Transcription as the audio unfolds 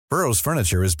Burrow's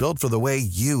furniture is built for the way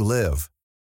you live.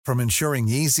 From ensuring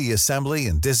easy assembly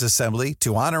and disassembly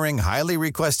to honoring highly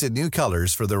requested new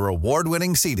colors for their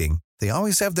award-winning seating, they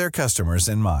always have their customers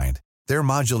in mind. Their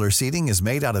modular seating is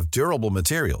made out of durable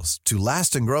materials to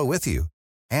last and grow with you.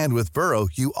 And with Burrow,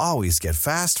 you always get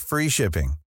fast, free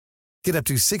shipping. Get up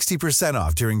to 60%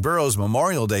 off during Burrow's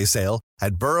Memorial Day sale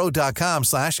at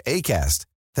burrow.com/ACAST.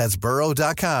 That's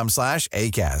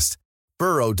burrow.com/ACAST.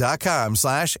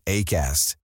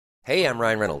 burrow.com/ACAST. Hey, I'm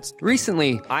Ryan Reynolds.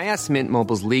 Recently, I asked Mint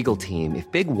Mobile's legal team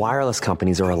if big wireless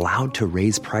companies are allowed to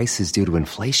raise prices due to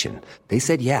inflation. They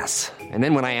said yes. And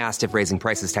then when I asked if raising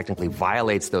prices technically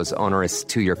violates those onerous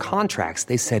two-year contracts,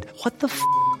 they said, "What the f***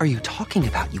 are you talking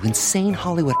about, you insane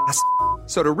Hollywood ass?"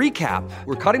 So to recap,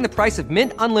 we're cutting the price of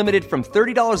Mint Unlimited from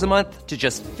 $30 a month to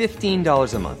just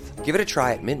 $15 a month. Give it a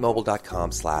try at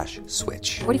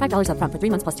mintmobile.com/switch. $45 up front for 3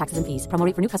 months plus taxes and fees. Promo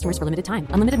rate for new customers for limited time.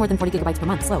 Unlimited more than 40 gigabytes per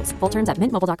month. Slows full terms at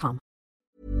mintmobile.com.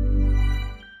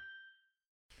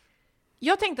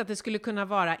 Jag tänkte att det skulle kunna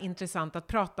vara intressant att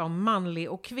prata om manlig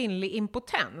och kvinnlig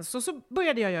impotens. Och så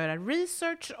började jag göra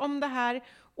research om det här.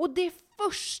 Och det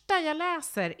första jag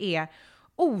läser är: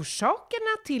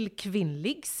 orsakerna till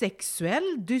kvinnlig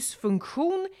sexuell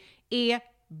dysfunktion är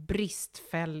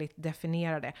bristfälligt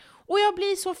definierade. Och jag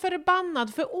blir så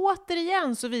förbannad, för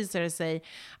återigen så visar det sig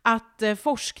att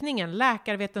forskningen,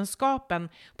 läkarvetenskapen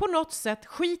på något sätt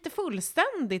skiter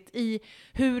fullständigt i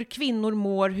hur kvinnor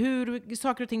mår, hur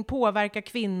saker och ting påverkar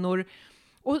kvinnor,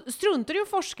 och struntar i att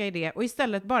forska i det och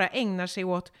istället bara ägnar sig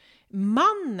åt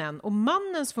mannen och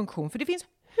mannens funktion. För det finns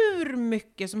hur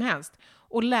mycket som helst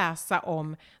att läsa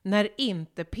om när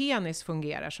inte penis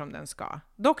fungerar som den ska.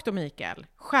 Dr. Mikael,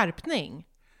 skärpning!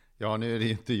 Ja, nu är det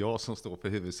inte jag som står för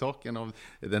huvudsaken av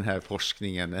den här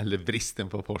forskningen eller bristen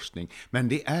på forskning. Men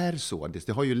det är så. Det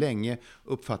har ju länge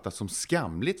uppfattats som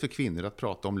skamligt för kvinnor att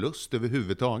prata om lust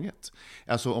överhuvudtaget.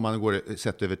 Alltså om man går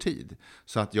sett över tid.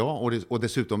 Så att ja, och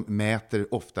dessutom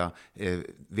mäter ofta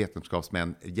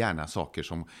vetenskapsmän gärna saker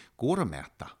som går att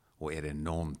mäta. Och är det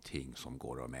någonting som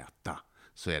går att mäta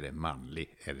så är det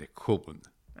manlig erektion.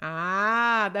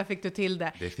 Där fick du till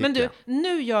det. Men du,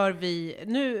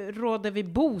 nu råder vi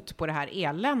bot på det här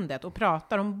eländet och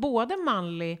pratar om både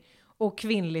manlig och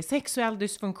kvinnlig sexuell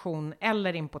dysfunktion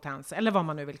eller impotens, eller vad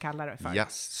man nu vill kalla det för. Ja,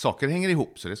 saker hänger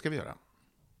ihop, så det ska vi göra.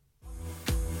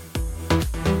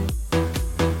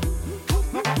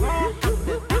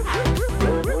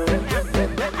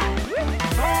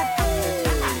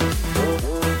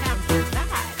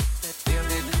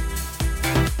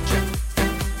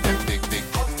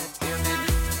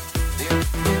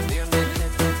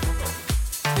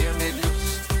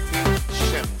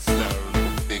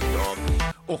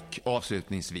 Och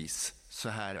avslutningsvis, så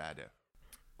här är det.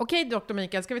 Okej, Dr.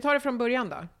 Mikael, ska vi ta det från början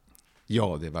då?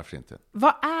 Ja, det varför inte.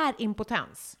 Vad är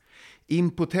impotens?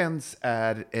 Impotens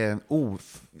är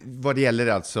vad det gäller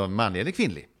alltså manlig eller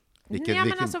kvinnlig.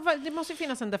 Alltså, det måste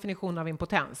finnas en definition av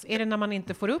impotens. Är det när man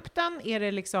inte får upp den? Är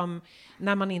det liksom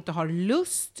när man inte har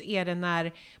lust? Är det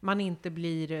när man inte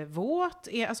blir våt?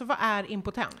 Alltså, vad är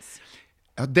impotens?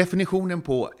 Ja, definitionen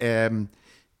på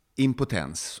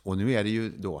impotens, och nu är det ju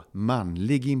då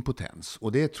manlig impotens,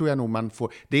 och det tror jag nog man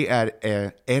får, det är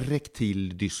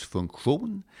erektil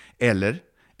dysfunktion eller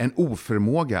en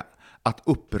oförmåga att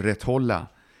upprätthålla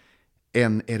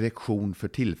en erektion för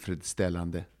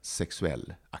tillfredsställande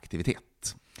sexuell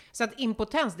aktivitet. Så att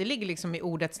impotens, det ligger liksom i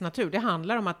ordets natur. Det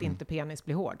handlar om att inte penis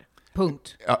blir hård.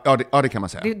 Punkt. Ja, det kan man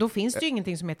säga. Då finns det ju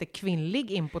ingenting som heter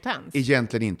kvinnlig impotens.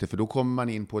 Egentligen inte, för då kommer man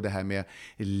in på det här med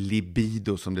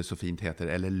libido, som det så fint heter,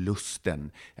 eller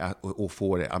lusten. Och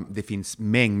det finns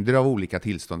mängder av olika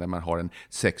tillstånd där man har en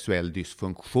sexuell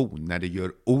dysfunktion, när det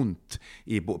gör ont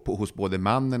hos både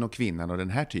mannen och kvinnan och den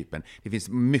här typen. Det finns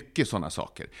mycket sådana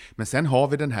saker. Men sen har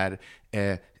vi den här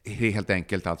helt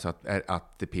enkelt alltså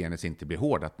att penis inte blir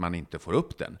hård, att man inte får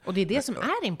upp den. Och det är det som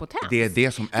är impotens. Det är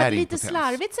det som är impotens. Lite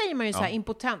slarvigt säger man ju så här,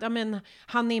 impotent. Ja, men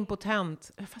han är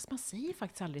impotent. Fast man säger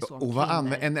faktiskt aldrig så. Och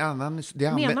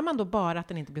menar man då bara att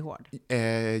den inte blir hård?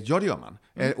 Ja, det gör man.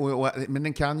 Men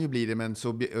den kan ju bli det, men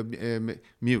så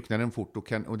mjuknar den fort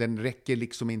och den räcker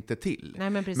liksom inte till. Nej,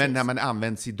 men när man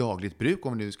används i dagligt bruk,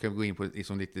 om vi nu ska gå in på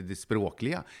liksom lite det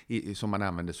språkliga som man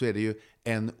använder, så är det ju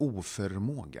en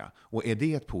oförmåga. Och är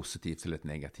det ett positivt eller ett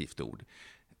negativt ord?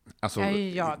 Alltså,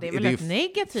 ja, det är väl ett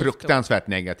negativt fruktansvärt ord.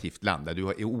 Negativt landa. Du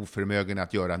är oförmögen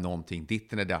att göra någonting,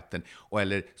 ditten eller datten,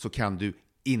 eller så kan du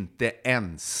inte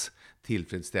ens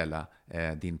tillfredsställa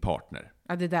din partner.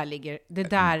 Ja, det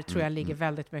där tror jag ligger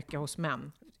väldigt mycket hos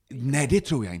män. Nej, det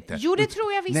tror jag inte. Jo, det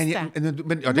tror jag visst. Nej, men det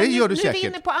Men gör du nu säkert. är vi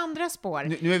inne på andra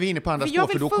spår. Nu är vi inne på andra För jag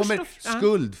spår, för vill då först kommer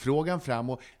skuldfrågan fram.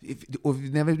 Och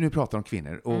när vi nu pratar om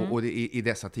kvinnor, och i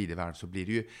dessa tidevarv så blir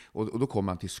det ju, och då kommer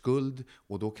man till skuld,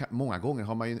 och då många gånger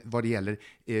har man ju, vad det gäller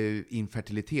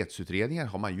infertilitetsutredningar,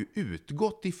 har man ju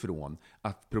utgått ifrån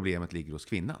att problemet ligger hos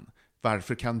kvinnan.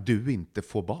 Varför kan du inte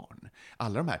få barn?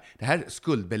 Alla det här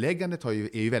skuldbeläggandet är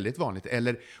ju väldigt vanligt.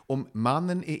 Eller om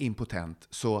mannen är impotent,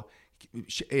 så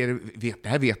det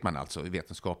här vet man alltså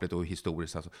vetenskapligt och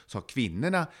historiskt, alltså, så har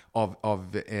kvinnorna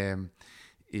av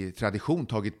tradition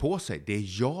tagit på sig, det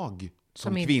är jag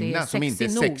som kvinna som inte är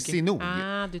sexig nog.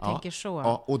 Du tänker så.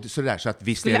 Ja, och sådär, så att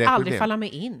visst skulle är det aldrig problem. falla mig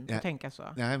in att tänka så.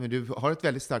 Nej, men du har ett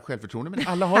väldigt starkt självförtroende, men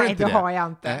alla har inte det. Nej, det har jag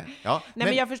inte. Ja,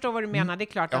 men jag förstår vad du menar, det är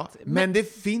klart att... Men det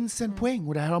finns en poäng,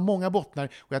 och det här har många bottnar,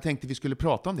 och jag tänkte vi skulle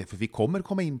prata om det, för vi kommer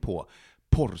komma in på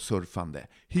porrsurfande,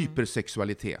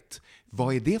 hypersexualitet.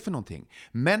 Vad är det för någonting?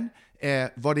 Men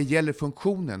vad det gäller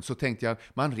funktionen så tänkte jag att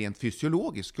man rent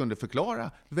fysiologiskt kunde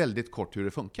förklara väldigt kort hur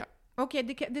det funkar.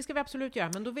 Okej, det ska vi absolut göra,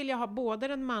 men då vill jag ha både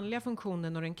den manliga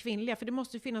funktionen och den kvinnliga, för det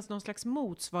måste finnas någon slags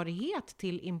motsvarighet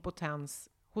till impotens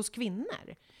hos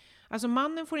kvinnor. Alltså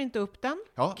mannen får inte upp den,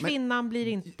 kvinnan blir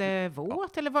inte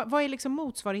våt, eller vad är liksom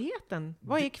motsvarigheten?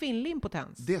 Vad är kvinnlig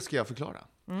impotens? Det ska jag förklara.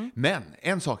 Men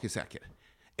en sak är säker.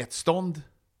 Ett stånd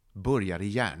börjar i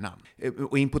hjärnan.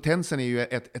 Och impotensen är ju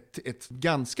ett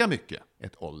ganska mycket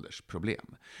ett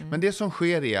åldersproblem. Men det som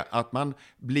sker är att man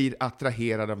blir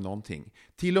attraherad av någonting.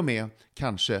 Till och med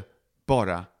kanske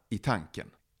bara i tanken.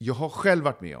 Jag har själv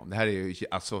varit med om, det här är ju,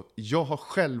 alltså, jag har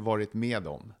själv varit med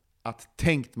om att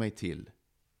tänkt mig till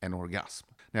en orgasm.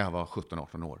 När jag var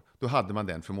 17-18 år. Då hade man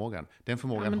den förmågan. Den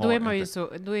förmågan men har då är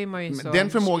man ju så den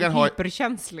förmågan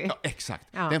hyperkänslig. Ja, exakt.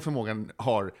 Ja. Den förmågan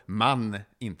har man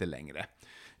inte längre.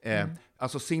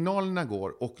 Alltså signalerna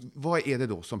går, och vad är det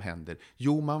då som händer?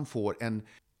 Jo, man får en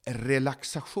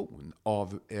relaxation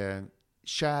av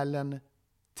kärlen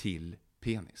till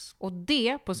penis. Och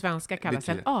det på svenska kallas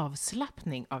en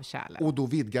avslappning av kärlen. Och då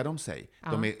vidgar de sig.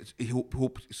 Ja. De är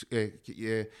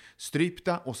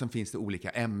strypta, och sen finns det olika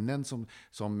ämnen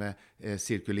som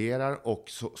cirkulerar, och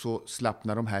så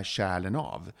slappnar de här kärlen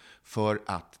av. För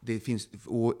att det finns,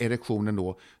 och erektionen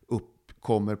då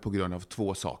uppkommer på grund av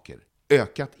två saker.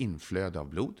 Ökat inflöde av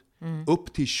blod,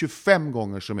 upp till 25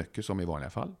 gånger så mycket som i vanliga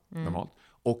fall, normalt,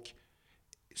 och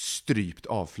strypt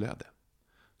avflöde.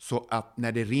 Så att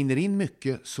när det rinner in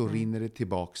mycket så rinner det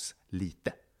tillbaks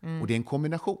lite. Och det är en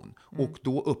kombination. Och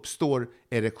då uppstår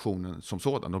erektionen som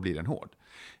sådan, och blir den hård.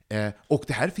 Och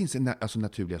det här finns alltså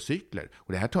naturliga cykler.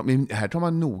 Och det här tar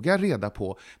man noga reda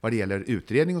på vad det gäller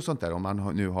utredning och sånt där. Om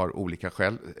man nu har olika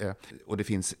skäl. Och det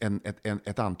finns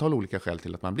ett antal olika skäl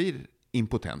till att man blir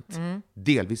impotent.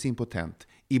 Delvis impotent,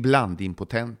 ibland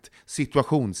impotent,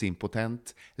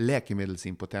 situationsimpotent,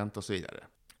 läkemedelsimpotent och så vidare.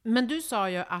 Men du sa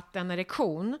ju att en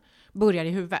erektion börjar i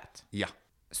huvudet. Ja.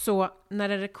 Så när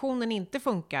erektionen inte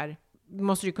funkar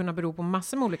måste det kunna bero på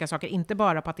massor med olika saker, inte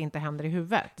bara på att det inte händer i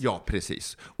huvudet. Ja,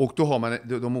 precis. Och då har man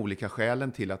de olika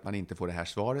skälen till att man inte får det här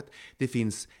svaret. Det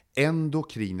finns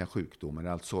endokrina sjukdomar,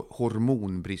 alltså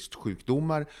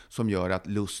hormonbristsjukdomar som gör att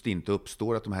lust inte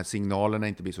uppstår, att de här signalerna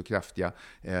inte blir så kraftiga.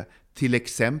 Till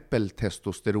exempel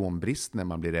testosteronbrist när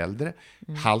man blir äldre.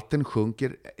 Halten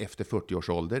sjunker efter 40 års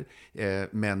ålder,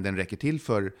 men den räcker till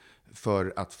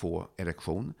för att få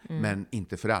erektion, men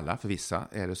inte för alla. För vissa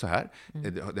är det så här.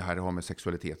 Det här har med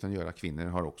sexualiteten att göra. Kvinnor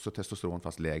har också testosteron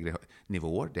fast lägre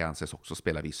nivåer. Det anses också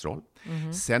spela viss roll.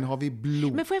 Sen har vi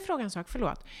blod. Men får jag fråga en sak?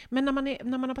 Förlåt. Men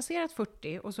när man har passerat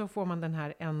 40 och så får man den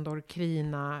här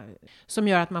endokrina som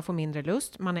gör att man får mindre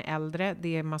lust. Man är äldre.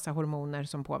 Det är massa hormoner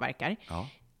som påverkar. Ja.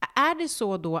 Är det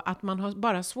så då att man har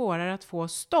bara svårare att få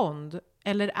stånd?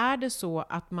 Eller är det så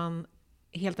att man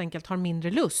helt enkelt har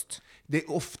mindre lust? Det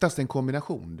är oftast en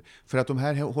kombination. För att de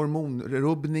här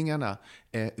hormonrubbningarna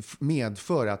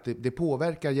medför att det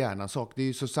påverkar hjärnans sak. Det är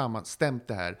ju så sammanstämt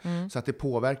det här. Så att det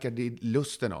påverkar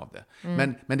lusten av det.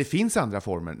 Men det finns andra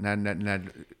former.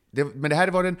 Men det här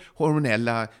var den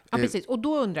hormonella... Ja, precis. Och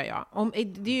då undrar jag,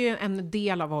 det är ju en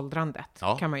del av åldrandet,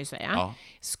 kan man ju säga. Ja.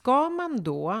 Ska man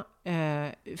då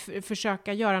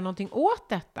försöka göra någonting åt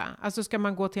detta? Alltså ska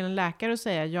man gå till en läkare och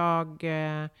säga, jag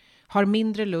har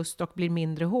mindre lust och blir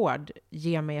mindre hård,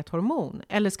 ge mig ett hormon?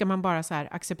 Eller ska man bara så här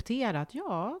acceptera att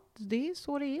det är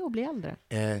så det är att bli äldre?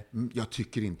 Jag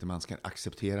tycker inte man ska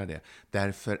acceptera det.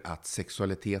 Därför att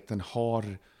sexualiteten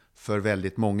har för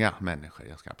väldigt många människor,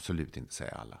 jag ska absolut inte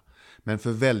säga alla, Men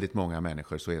för väldigt många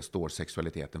människor så står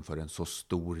sexualiteten för en så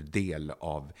stor del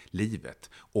av livet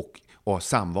och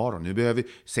samvaron.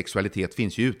 Sexualitet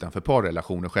finns ju utanför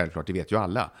parrelationer, självklart, det vet ju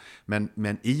alla.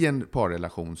 Men i en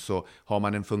parrelation så har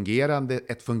man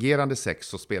ett fungerande sex,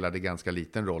 så spelar det ganska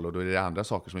liten roll, och då är det andra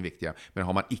saker som är viktiga. Men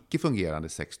har man icke fungerande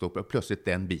sex, då är plötsligt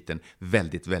den biten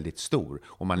väldigt, väldigt stor,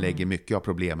 och man lägger mycket av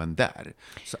problemen där.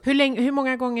 Så. Hur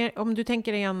många gånger, om du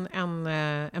tänker dig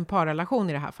en parrelation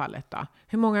i det här fallet då,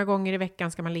 hur många gånger i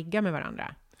veckan ska man ligga med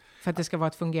varandra för att det ska vara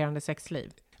ett fungerande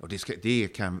sexliv? Och det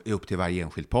kan upp till varje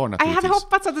enskilt par naturligtvis. Jag hade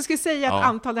hoppats att du skulle säga ett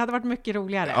antal, det hade varit mycket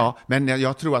roligare. Ja, men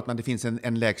jag tror att det finns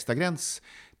en lägsta gräns.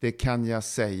 Det kan jag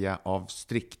säga av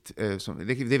strikt,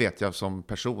 det vet jag som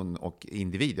person och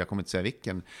individ, jag kommer inte säga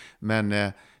vilken.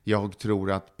 Men jag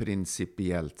tror att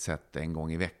principiellt sett en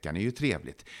gång i veckan är ju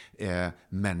trevligt.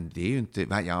 Men det är ju inte,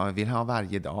 jag vill ha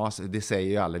varje dag, det säger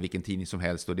ju alla, vilken tidning som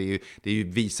helst. Och det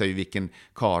visar ju vilken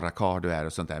karakar du är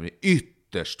och sånt där. Men det är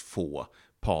ytterst få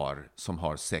par som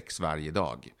har sex varje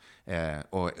dag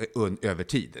och över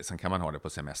tid. Sen kan man ha det på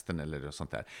semestern eller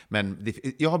sånt där. Men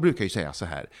jag brukar ju säga så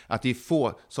här, att det är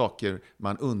få saker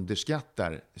man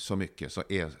underskattar så mycket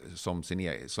som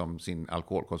sin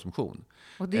alkoholkonsumtion.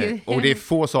 Och det är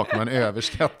få saker man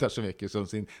överskattar så mycket som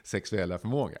sin sexuella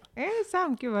förmåga. Är det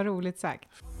sant? Gud vad roligt sagt.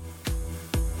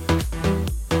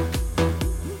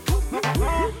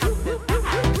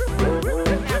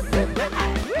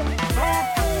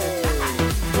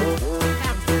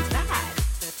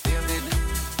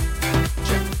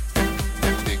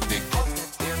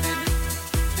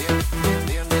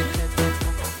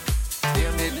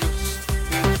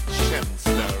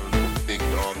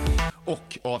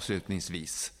 Och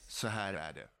avslutningsvis, så här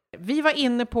är det. Vi var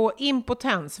inne på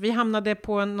impotens. Vi hamnade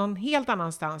på någon helt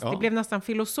annanstans. Ja. Det blev nästan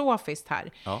filosofiskt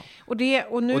här. Ja. Och det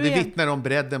vittnar om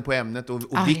bredden på ämnet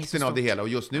och vikten av det hela. Och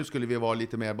just nu skulle vi vara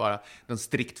lite mer bara den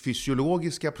strikt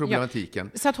fysiologiska problematiken.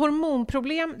 Ja. Så att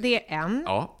hormonproblem, det är en.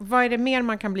 Ja. Vad är det mer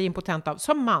man kan bli impotent av?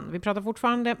 Som man. Vi pratar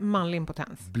fortfarande manlig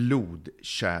impotens.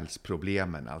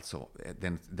 Blodkärlsproblemen, alltså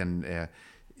den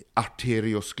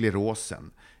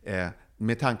arteriosklerosen.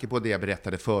 Med tanke på det jag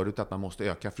berättade förut, att man måste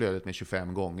öka flödet med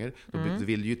 25 gånger, då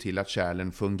vill det ju till att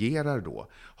kärlen fungerar då.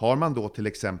 Har man då till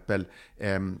exempel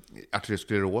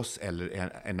arterioskleros eller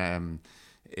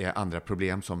andra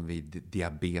problem som vid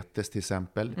diabetes till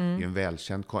exempel, det är en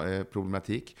välkänd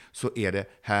problematik, så är det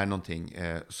här någonting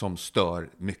som stör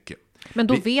mycket. Men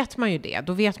då vet man ju det.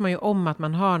 Då vet man ju om att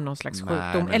man har någon slags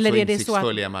sjukdom. Nej, eller är det så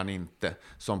att är man inte.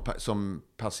 Som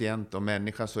patient och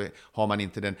människa så har man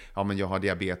inte den, men jag har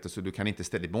diabetes och du kan inte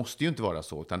ställa. Det måste ju inte vara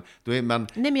så, utan då är man...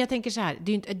 Nej, men jag tänker så här.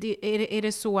 Är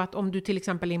det så att om du till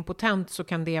exempel är impotent så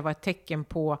kan det vara ett tecken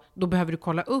på, då behöver du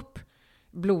kolla upp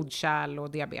blodkärl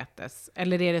och diabetes?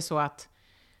 Eller är det så att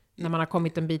när man har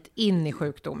kommit en bit in i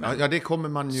sjukdomen? Ja, det kommer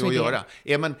man ju att göra.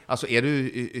 Är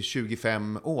du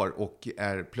 25 år och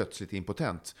är plötsligt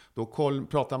impotent, då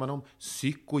pratar man om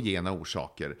psykogena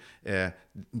orsaker.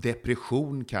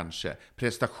 Depression kanske,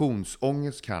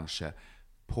 prestationsångest kanske,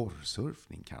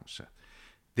 porrsurfning kanske.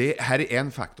 Det här är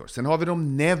en faktor. Sen har vi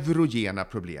de neurogena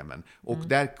problemen. Och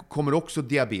där kommer också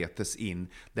diabetes in.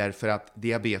 Därför att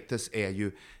diabetes är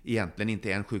ju egentligen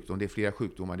inte en sjukdom. Det är flera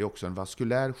sjukdomar. Det är också en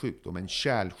vaskulär sjukdom, en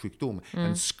kärlsjukdom.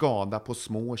 En skada på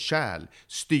små kärl.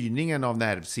 Styrningen av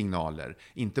nervsignaler.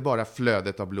 Inte bara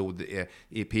flödet av blod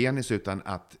i penis, utan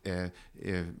att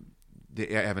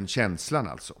det är även känslan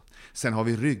alltså. Sen har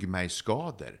vi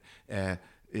ryggmärgsskador.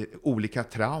 Olika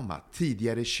trauma.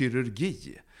 Tidigare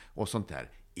kirurgi och sånt där.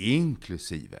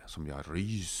 Inklusive, som jag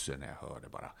ryser när jag hör det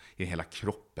bara, i hela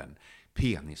kroppen,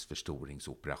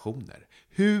 penisförstoringsoperationer.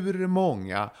 Hur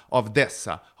många av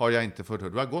dessa har jag inte fått höra?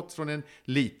 Du har gått från en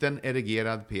liten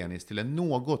erigerad penis till en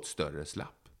något större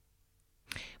slapp.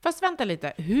 Fast vänta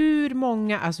lite, hur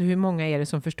många är det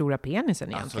som förstorar penisen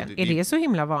egentligen? Alltså, är det så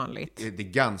himla vanligt?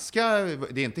 Det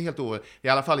är inte helt ovanligt. I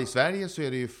alla fall i Sverige så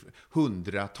är det ju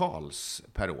hundratals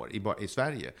per år i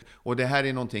Sverige. Och det här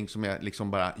är någonting som jag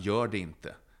liksom bara, gör det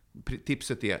inte.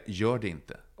 Tipset är, gör det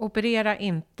inte. Operera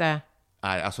inte.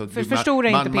 Nej, alltså, förstora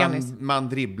inte penis. Man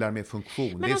dribblar med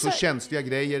funktion. Men det är så känsliga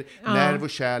grejer. Nerv och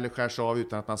kärl skärs av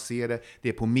utan att man ser det. Det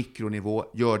är på mikronivå.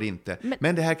 Gör det inte.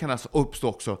 Men det här kan alltså uppstå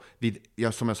också vid,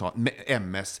 som jag sa, med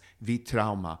MS, vid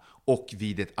trauma och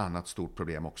vid ett annat stort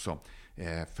problem också.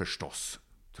 Förstås.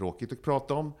 Tråkigt att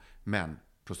prata om, men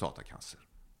prostatacancer.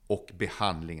 Och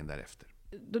behandlingen därefter.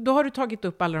 Då har du tagit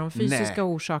upp alla de fysiska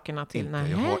orsakerna till...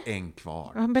 Nej, jag har en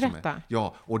kvar. Ja, berätta.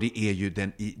 Och det är ju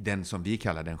den som vi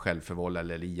kallar den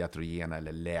självförvållade eller iatrogena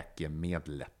eller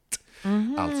läkemedlet.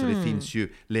 Alltså det finns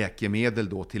ju läkemedel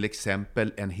då, till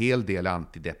exempel en hel del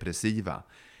antidepressiva.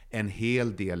 en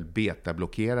hel del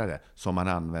betablockerare som man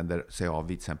använder sig av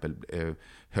vid till exempel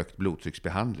högt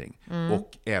blodtrycksbehandling.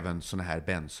 Och även såna här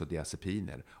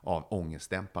bensodiazepiner av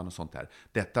ångestdämpan och sånt där.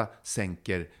 Detta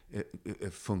sänker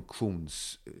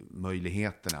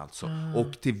funktionsmöjligheterna alltså.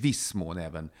 Och till viss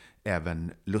mån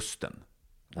även lusten.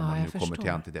 Om man nu kommer till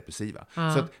antidepressiva. Så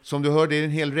att, som du hör, det är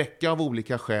en hel räcka av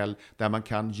olika skäl där man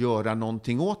kan göra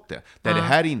någonting åt det. Där det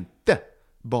här inte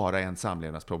bara är en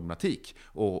samlevnadsproblematik.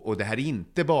 Och det här är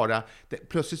inte bara...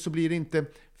 plötsligt så blir det inte...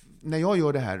 När jag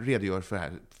gör det här, redogör för det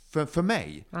här, för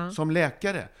mig som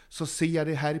läkare, så ser jag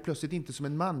det här plötsligt inte som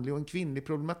en manlig och en kvinnlig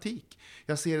problematik.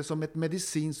 Jag ser det som ett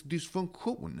medicinsk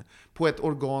dysfunktion på ett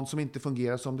organ som inte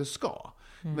fungerar som det ska.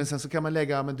 Men sen så kan man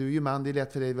lägga, men du är ju man, det är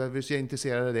lätt för dig, varför är jag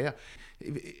intresserad av det?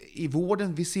 I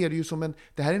vården, vi ser det ju som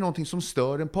det här är någonting som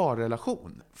stör en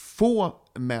parrelation. Få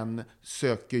män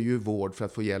söker ju vård för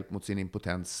att få hjälp mot sin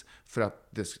impotens för att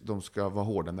de ska vara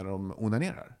hårda när de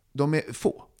onanerar. De är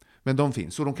få. Men de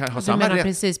finns, och de kan ha samma rätt.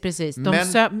 Precis.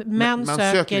 Män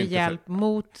söker hjälp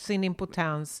mot sin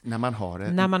impotens när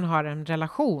man har en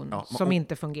relation som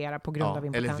inte fungerar på grund av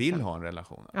impotensen. Eller vill ha en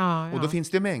relation. Och då finns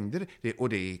det mängder, och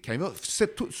det kan ju vara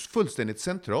fullständigt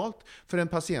centralt för en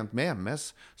patient med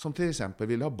MS som till exempel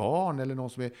vill ha barn, eller någon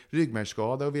som är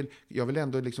ryggmärgsskadad och jag vill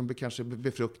ändå liksom kanske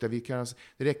befrukta. Det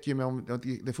räcker ju med om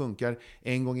det funkar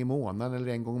en gång i månaden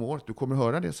eller en gång om året. Du kommer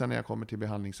höra det sen när jag kommer till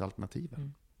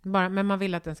behandlingsalternativen. Men man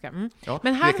vill att den ska... Men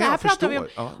här pratar vi om...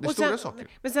 det är stora saker.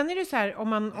 Men sen är det så här, om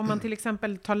man till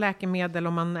exempel tar läkemedel,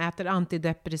 om man äter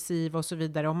antidepressiv och så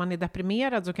vidare. Om man är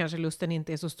deprimerad så kanske lusten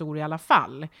inte är så stor i alla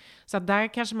fall. Så att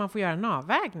där kanske man får göra en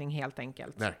avvägning helt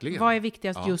enkelt. Verkligen. Vad är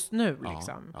viktigast just nu?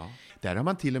 Liksom? Där har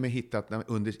man till och med hittat,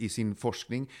 i sin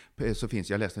forskning, så finns,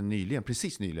 jag läste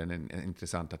precis nyligen en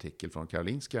intressant artikel från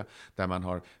Karolinska, där man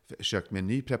har försökt med en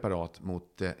ny preparat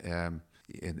mot...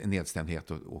 en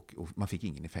nedstämdhet och man fick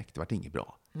ingen effekt, det var inget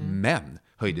bra. Men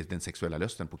höjde den sexuella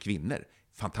lusten på kvinnor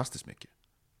fantastiskt mycket.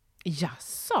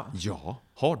 Jaså? Ja,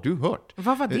 har du hört?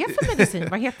 Vad var det för medicin?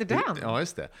 Vad heter den? Ja,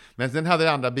 just det. Men den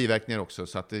hade andra biverkningar också,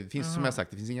 så att det finns, som jag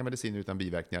sagt, det finns inga mediciner utan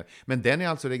biverkningar. Men den är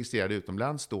alltså registrerad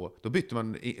utomlands då bytte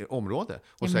man område.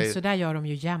 Och säger, men så där gör de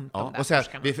ju jämt. Och så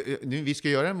här, vi ska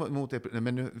göra en mot det,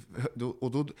 men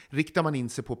då riktar man in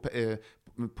sig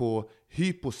på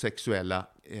hyposexuella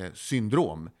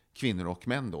syndrom, kvinnor och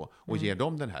män då, och ger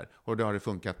dem den här. Och då har det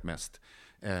funkat mest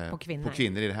på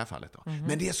kvinnor i det här fallet då.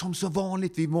 Men det är som så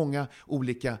vanligt vid många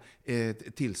olika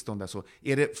tillstånd där, så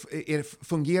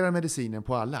fungerar medicinen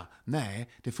på alla? Nej,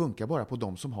 det funkar bara på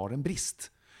de som har en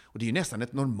brist. Och det är ju nästan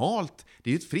ett normalt, det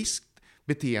är ju ett friskt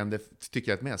beteende,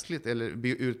 tycker jag, ett mänskligt eller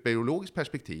ur ett biologiskt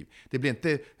perspektiv. Det blir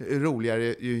inte roligare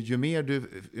ju mer du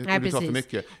tar för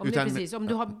mycket. Om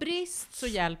du har brist så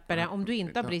hjälper det. Om du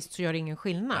inte har brist så gör det ingen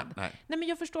skillnad. Nej, men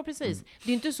jag förstår precis.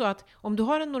 Det är inte så att om du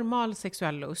har en normal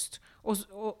sexuell lust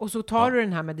och så tar du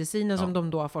den här medicinen som de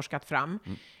då har forskat fram,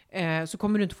 så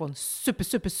kommer du inte få en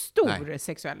superstor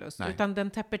sexuell lust. Utan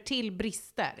den täpper till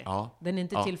brister. Den är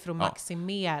inte till för att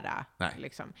maximera.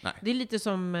 Liksom. Det är lite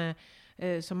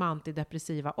som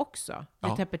antidepressiva också.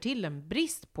 Det täpper till en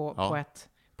brist på ett...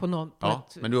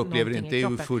 men du upplever inte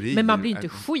eufori. Men man blir inte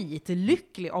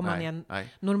skitlycklig om man är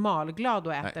normalglad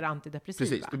och äter antidepressiva.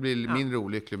 Precis, du blir mindre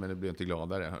olycklig, men du blir inte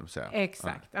gladare.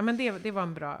 Exakt, men det var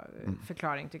en bra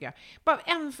förklaring tycker jag.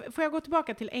 Får jag gå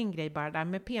tillbaka till en grej bara där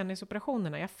med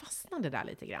penisoperationerna? Jag fastnade där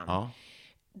lite grann.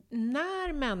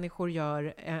 När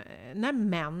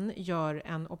män gör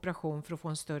en operation för att få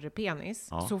en större penis,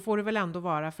 så får det väl ändå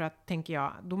vara för att, tänker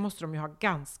jag, då måste de ju ha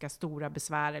ganska stora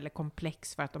besvär eller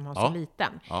komplex för att de har så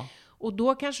liten. Och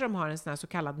då kanske de har en sån här så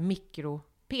kallad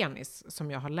mikropenis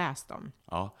som jag har läst om.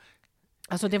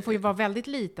 Alltså den får ju vara väldigt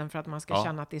liten för att man ska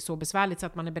känna att det är så besvärligt så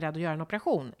att man är beredd att göra en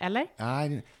operation, eller?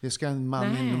 Nej, det ska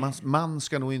man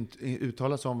ska nog inte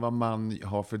uttala sig om vad man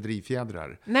har för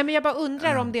drivfjädrar. Nej, men jag bara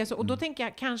undrar om det är så. Och då tänker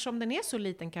jag, kanske om den är så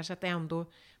liten, kanske att det ändå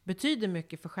betyder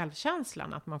mycket för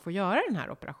självkänslan att man får göra den här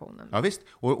operationen. Ja visst,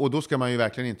 och då ska man ju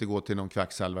verkligen inte gå till någon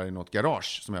kvacksalvare i något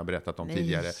garage som jag har berättat om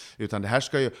tidigare. Utan det här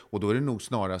ska ju, och då är det nog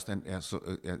snarast en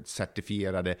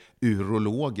certifierade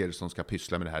urologer som ska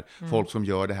pyssla med det här. Folk som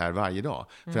gör det här varje dag.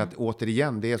 För att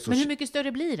återigen, det är så... Men hur mycket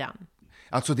större blir den?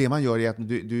 Alltså det man gör är att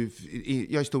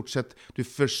i stort sett du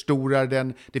förstorar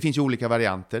den. Det finns ju olika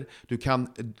varianter. Du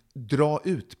kan dra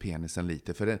ut penisen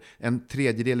lite, för en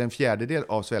tredjedel, en fjärdedel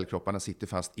av svällkropparna sitter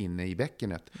fast inne i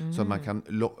bäckenet, så att man kan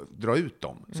dra ut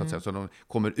dem så att säga, så de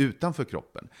kommer utanför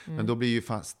kroppen. Men då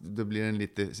blir den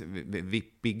lite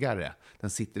vippigare. Den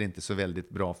sitter inte så väldigt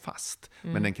bra fast,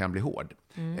 men den kan bli hård.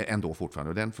 ändå fortfarande,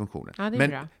 och den funktionen. Ja, det är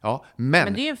bra. Ja,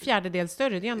 men det är ju en fjärdedel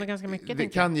större, det är ändå ganska mycket. Det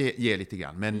kan ge lite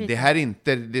grann, men det här är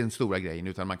inte den stora grejen,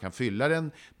 utan man kan fylla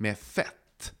den med fett.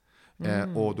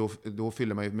 Och då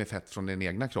fyller man ju med fett från den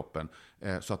egna kroppen,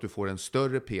 så att du får en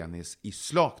större penis i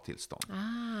slakt tillstånd.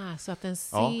 Så att den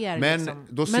ser men liksom...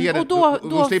 Då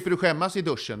slipper du skämmas i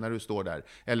duschen när du står där,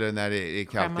 eller när det är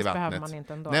kallt i vattnet. Behöver man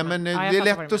inte ändå. Nej, men det är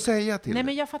lätt att säga till. Nej,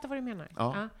 men jag fattar vad du menar.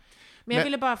 Ja. Men jag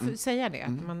ville bara säga det.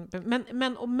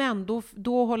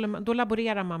 Då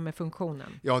laborerar man med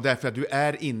funktionen. Ja, därför att du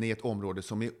är inne i ett område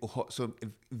som är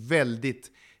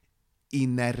väldigt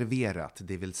innerverat,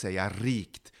 det vill säga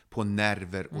rikt på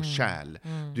nerver och kärl.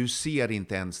 Du ser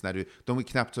inte ens när de är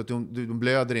knappt så att de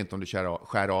blöder inte om du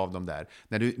skär av dem där.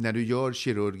 När du gör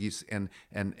kirurgiskt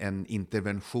en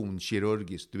intervention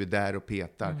kirurgiskt, du är där och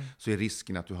petar, så är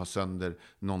risken att du har sönder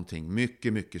någonting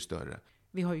mycket, mycket större.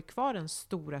 Vi har ju kvar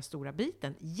den stora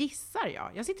biten, gissar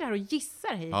jag. Jag sitter här och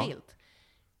gissar hej vilt.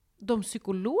 De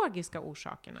psykologiska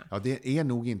orsakerna. Ja, det är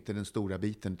nog inte den stora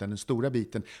biten, utan den stora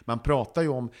biten, man pratar ju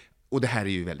om, och det här är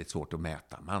ju väldigt svårt att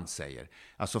mäta, man säger,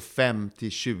 alltså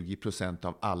 5-20%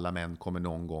 av alla män kommer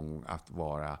någon gång att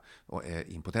vara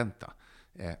impotenta.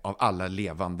 Av alla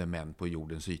levande män på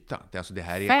jordens yta. Det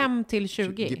här är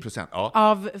 5-20%?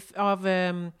 Ja.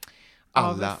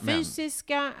 Av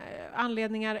fysiska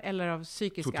anledningar eller av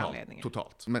psykiska anledningar?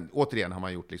 Totalt. Men återigen, har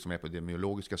man gjort liksom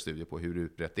epidemiologiska studier på hur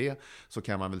utbrett det är, så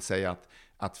kan man väl säga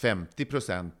att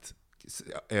 50%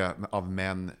 av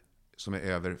män som är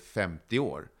över 50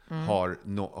 år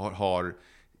har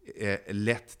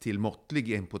lett till måttlig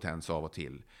impotens av och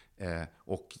till.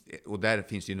 Och där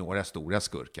finns ju några stora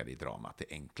skurkar i dramat. Det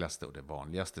enklaste och det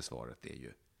vanligaste svaret är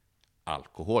ju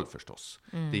alkohol förstås.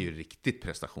 Det är ju riktigt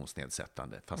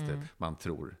prestationsnedsättande, fast man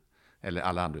tror, eller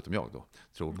alla andra utom jag då,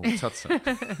 tror motsatsen.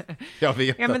 Jag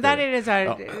vet. Ja, men där är det så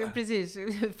här, precis,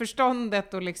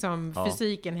 förståndet och liksom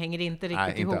fysiken hänger inte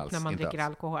riktigt ihop alls, när man dricker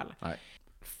alkohol. Nej.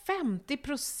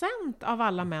 50% av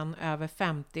alla män över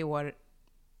 50 år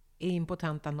är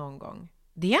impotenta någon gång.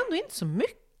 Det är ändå inte så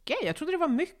mycket. Jag trodde det var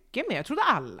mycket mer. Jag trodde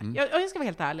alla. Jag ska vara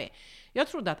helt ärlig. Jag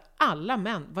trodde att alla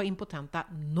män var impotenta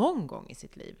någon gång i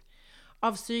sitt liv.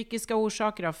 Av psykiska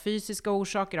orsaker, av fysiska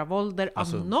orsaker, av ålder,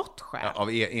 av något skäl. Av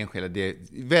enskilda. Det är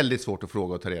väldigt svårt att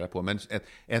fråga och ta reda på. Men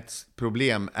ett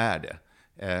problem är det.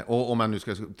 Och om man nu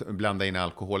ska blanda in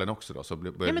alkoholen också då, så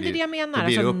blir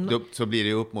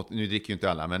det upp mot, nu dricker ju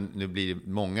inte alla, men nu blir det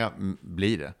många,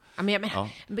 blir det.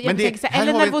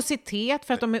 Eller nervositet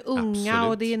för att de är unga. Absolut.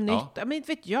 Och det är nytt. Men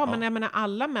inte vet jag, men jag menar,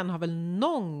 alla män har väl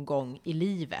någon gång i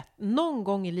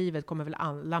livet kommer väl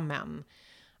alla män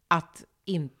att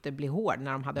inte bli hård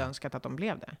när de hade önskat att de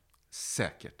blev det.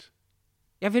 Säkert.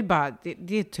 Jag vill bara,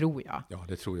 det tror jag. Ja,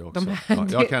 det tror jag också.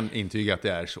 Jag kan intyga att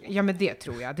det är så. Ja, men det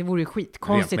tror jag. Det vore ju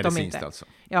skitkonstigt om inte. Alltså.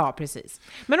 Ja, precis.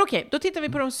 Men okej, då tittar vi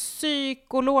på de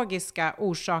psykologiska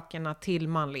orsakerna till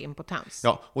manlig impotens.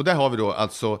 Ja, och där har vi då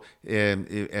alltså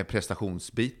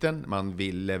prestationsbiten. Man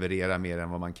vill leverera mer än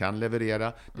vad man kan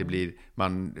leverera.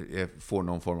 Man får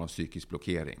någon form av psykisk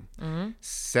blockering.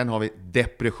 Sen har vi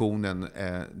depressionen,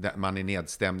 där man är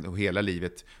nedstämd och hela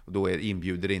livet. Och då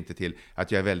inbjuder det inte till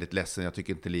att jag är väldigt ledsen, jag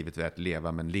tycker inte livet är värt att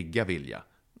leva, men ligga vill jag.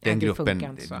 Den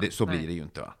gruppen, så blir det ju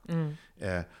inte, va?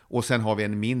 Och sen har vi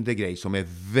en mindre grej som är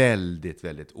väldigt,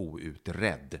 väldigt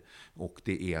outredd. Och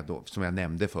det är då, som jag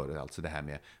nämnde förut, alltså det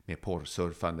här med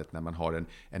porrsurfandet, när man har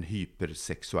en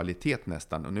hypersexualitet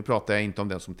nästan. Och nu pratar jag inte om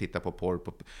den som tittar på porr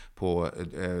på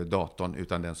datorn,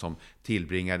 utan den som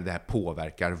tillbringar, det här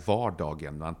påverkar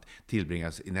vardagen. Man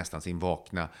tillbringar nästan sin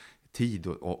vakna tid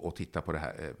och titta på det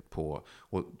här på.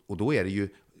 Och då är det ju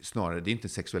snarare, det är inte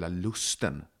sexuella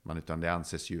lusten, utan det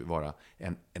anses ju vara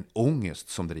en ångest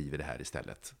som driver det här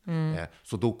istället.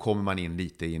 Så då kommer man in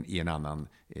lite i en annan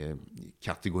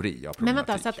kategori av problematik. Men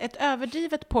vänta, så att ett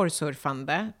överdrivet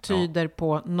porrsurfande tyder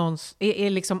på är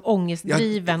liksom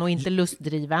ångestdriven och inte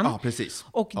lustdriven. Ja, precis.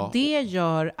 Och det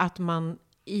gör att man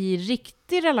i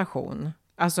riktig relation,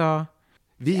 alltså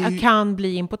kan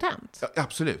bli impotent. Ja,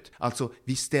 absolut. Alltså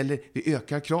vi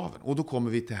ökar kraven, och då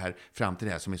kommer vi fram till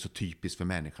det här som är så typiskt för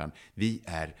människan. Vi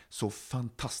är så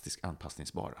fantastiskt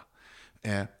anpassningsbara.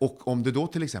 Och om du då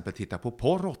till exempel tittar på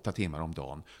porr 8 timmar om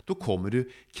dagen, då kommer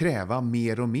du kräva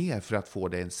mer och mer för att få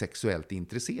dig sexuellt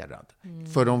intresserad.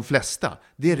 För de flesta.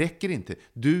 Det räcker inte.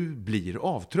 Du blir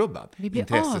avtrubbad. Vi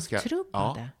blir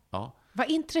avtrubbade? Ja. Vad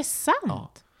intressant.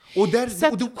 Ja. Och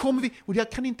då kommer vi, och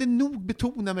jag kan inte nog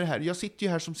betona med det här. Jag sitter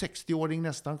ju här som 60-åring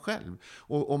nästan själv.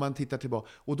 Och om man tittar tillbaka.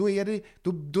 Och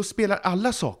då spelar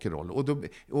alla saker roll.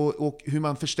 Och hur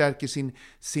man förstärker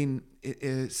sin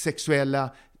sexuella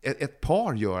ett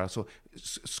par gör, alltså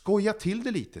skoja till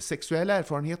det lite. Sexuell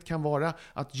erfarenhet kan vara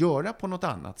att göra på något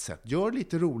annat sätt. Gör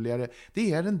lite roligare.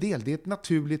 Det är en del, det är ett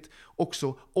naturligt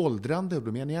också åldrande.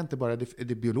 Då menar jag inte bara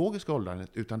det biologiska åldrandet,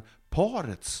 utan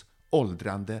parets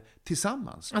åldrande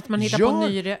tillsammans. Att man hittar på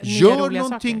nya gör roliga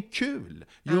någonting saker. Kul.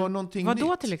 Gör någonting Vad då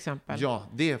nytt. till exempel? Ja,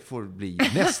 det får bli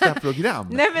nästa program.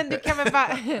 Nej, men du kan väl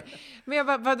bara... Men jag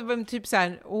bara typ så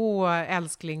här,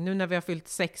 älskling, nu när vi har fyllt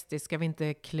 60 ska vi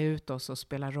inte klä ut oss och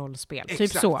spela rollspel. Exakt,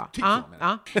 typ så. typ Ja, så,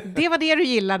 ja. Det var det du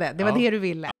gillade. Det var det du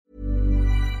ville.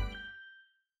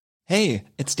 Hey,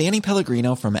 it's Danny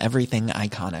Pellegrino from Everything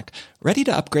Iconic. Ready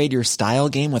to upgrade your style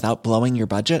game without blowing your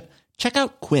budget? Check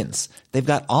out Quince.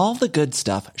 They've got all the good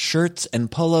stuff, shirts and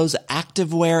polos,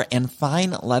 activewear, and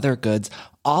fine leather goods,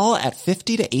 all at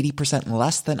 50 to 80%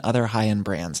 less than other high-end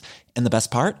brands. And the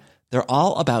best part? They're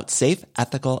all about safe,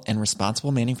 ethical, and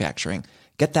responsible manufacturing.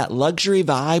 Get that luxury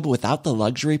vibe without the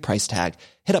luxury price tag.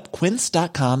 Hit up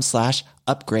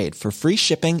quince.com/upgrade for free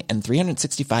shipping and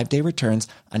 365-day returns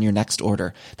on your next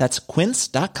order. That's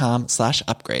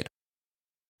quince.com/upgrade.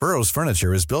 Burrow's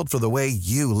furniture is built for the way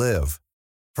you live.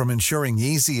 From ensuring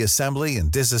easy assembly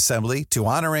and disassembly to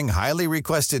honoring highly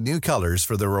requested new colors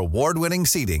for their award-winning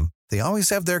seating, they always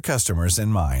have their customers in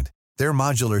mind. Their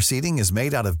modular seating is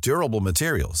made out of durable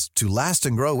materials to last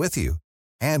and grow with you.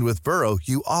 And with Burrow,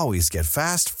 you always get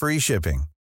fast, free shipping.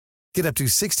 Get up to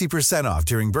 60% off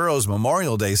during Burrow's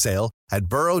Memorial Day sale at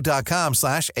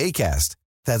burrow.com/ACAST.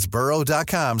 That's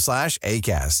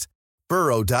burrow.com/ACAST.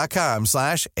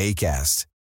 burrow.com/ACAST.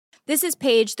 This is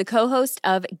Paige, the co-host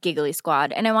of Giggly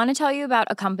Squad, and I want to tell you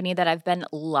about a company that I've been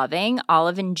loving,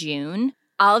 Olive & June.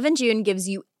 Olive & June gives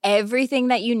you everything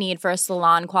that you need for a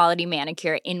salon-quality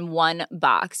manicure in one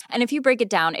box. And if you break it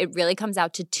down, it really comes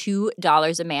out to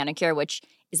 $2 a manicure, which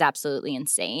is absolutely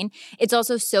insane. It's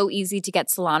also so easy to get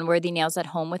salon-worthy nails at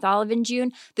home with Olive &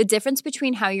 June. The difference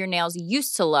between how your nails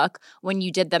used to look when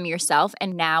you did them yourself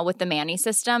and now with the Mani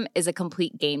system is a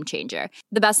complete game changer.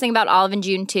 The best thing about Olive &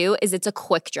 June, too, is it's a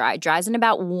quick dry. Dries in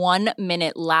about 1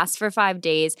 minute, lasts for 5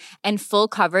 days, and full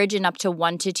coverage in up to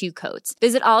 1 to 2 coats.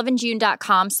 Visit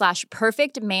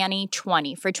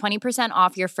oliveandjune.com/perfectmani20 for 20%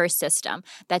 off your first system.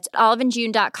 That's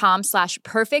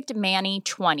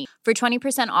oliveandjune.com/perfectmani20 for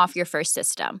 20% off your first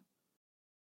system.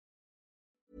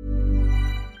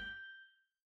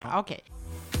 Okej.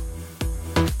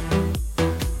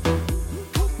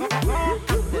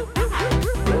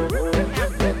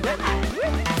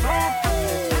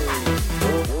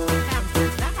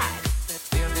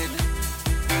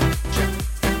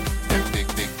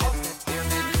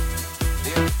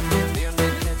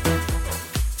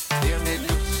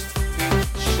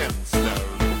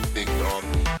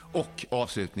 Och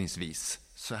avslutningsvis,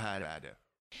 så här är det.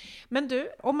 Men du,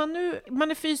 om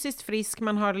man är fysiskt frisk,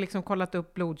 man har liksom kollat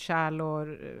upp blodkärl och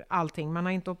allting, man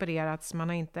har inte opererats, man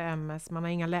har inte MS, man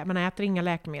äter inga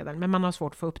läkemedel, men man har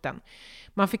svårt att få upp den.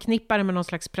 Man förknippar det med någon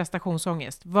slags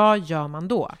prestationsångest. Vad gör man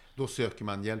då? Då söker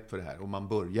man hjälp för det här och man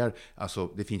börjar, alltså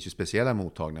det finns ju speciella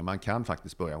mottagningar, man kan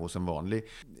faktiskt börja hos en vanlig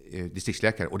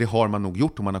distriktsläkare, och det har man nog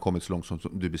gjort om man har kommit så långt som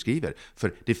du beskriver,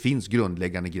 för det finns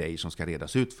grundläggande grejer som ska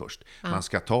redas ut först. Man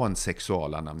ska ta en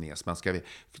sexualanamnes, man ska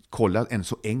kolla en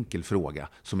så enkel fråga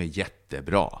som är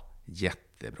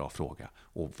jättebra fråga.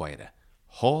 Och vad är det?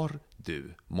 Har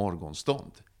du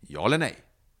morgonstånd? Ja eller nej?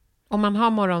 Om man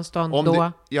har morgonstånd,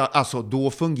 då?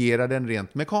 Då fungerar den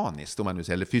rent mekaniskt, om man nu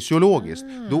säger, eller fysiologiskt.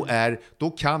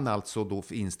 Då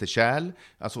finns det kärl.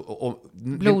 Alltså,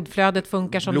 blodflödet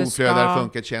funkar som det ska. Blodflödet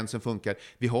funkar, känseln funkar.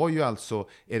 Vi har ju alltså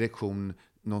erektion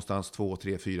någonstans 2,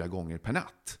 3, 4 gånger per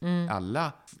natt.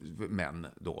 Alla män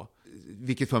då.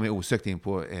 Vilket för mig osökt in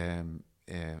på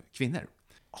kvinnor.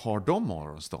 Har de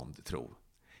morgonstånd, tro?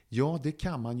 Ja, det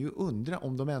kan man ju undra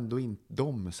om de ändå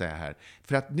inte säger här.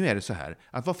 För att nu är det så här,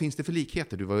 att vad finns det för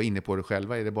likheter? Du var inne på det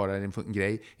själva, är det bara en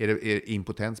grej? Är det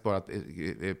impotens bara att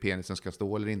penisen ska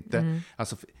stå eller inte?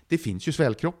 Alltså, det finns ju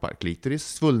svällkroppar. Klitoris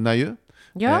svullnar ju.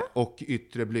 Ja. Och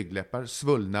yttre blygdläppar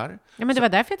svullnar. Ja, men det var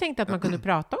därför jag tänkte att man kunde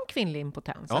prata om kvinnlig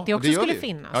impotens. Ja, att det också skulle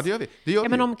finnas. Ja, det gör vi. Ja,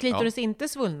 men om klitoris inte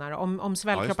svullnar, om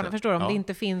svällkropparna, förstår du? Om det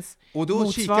inte finns och då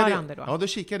motsvarande då. Ja, då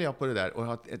kikade jag på det där.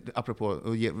 Och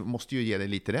apropå, måste ju ge dig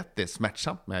lite rätt. Det är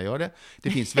smärtsamt, men jag gör det.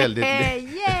 Det finns väldigt...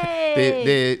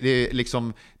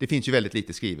 det finns ju väldigt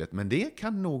lite skrivet. Men det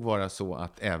kan nog vara så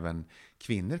att även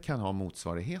kvinnor kan ha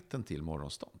motsvarigheten till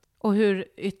morgonstånd. Och hur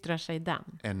yttrar sig den?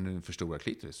 En förstorad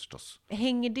klitoris förstås.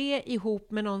 Hänger det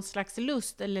ihop med någon slags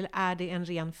lust, eller är det en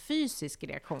ren fysisk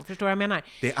reaktion? Förstår du vad jag menar?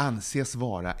 Det anses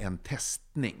vara en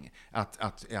testning.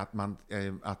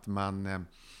 Att man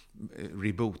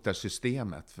rebootar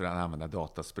systemet, för att använda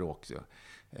dataspråk.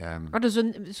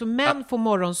 Så män får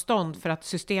morgonstånd för att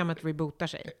systemet rebootar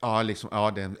sig? Ja,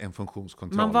 det är en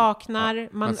funktionskontroll. Man vaknar,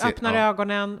 man öppnar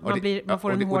ögonen, man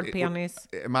får en hård penis.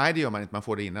 Nej, det gör man inte. Man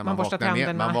får det innan man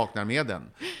vaknar med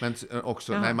den. Men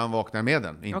också när man vaknar med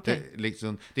den. Inte,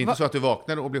 liksom, det är inte så att du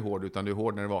vaknar och blir hård, utan du är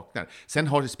hård när du vaknar.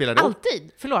 Sen spelar det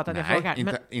alltid? Förlåt att jag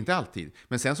frågar. Inte alltid.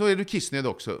 Men sen så är du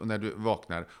kissnödig också när du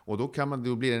vaknar. Och då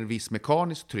blir det en viss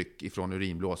mekanisk tryck ifrån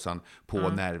urinblåsan på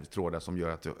nervtrådar som gör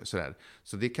att sådär.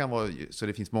 Så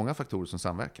det finns många faktorer som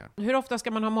samverkar. Hur ofta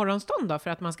ska man ha morgonstånd då för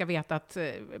att man ska veta att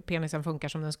penisen funkar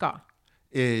som den ska?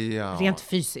 Rent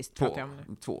fysiskt pratar jag om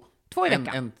nu. Två i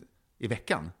veckan? En i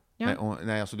veckan? Ja.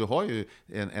 Nej, alltså du har ju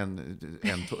en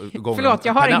gång. Förlåt,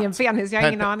 jag har ingen penis, jag har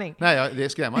ingen aning. Nej, det är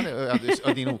skrämmande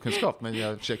av din okunskap, men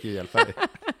jag försöker hjälpa dig.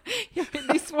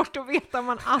 Det är svårt att veta om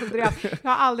man jag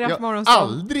har aldrig haft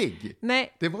morgonstånd. Aldrig?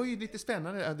 Nej. Det var ju lite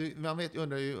spännande. Man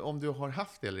undrar ju om du har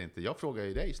haft det eller inte. Jag frågar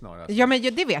ju dig snarare. Ja, men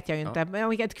det vet jag ju inte.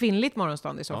 Men ett kvinnligt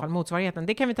morgonstånd i så fall, motsvarigheten,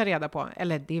 det kan vi ta reda på.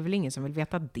 Eller det är väl ingen som vill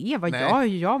veta det, hur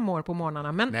jag mår på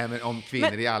morgnarna. Men om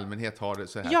kvinnor i allmänhet har det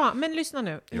så här. Ja, men lyssna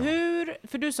nu. Ja.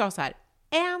 För du sa så här,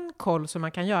 en koll som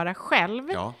man kan göra själv,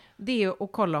 det är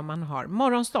att kolla om man har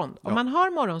morgonstånd. Om man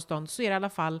har morgonstånd så är det i alla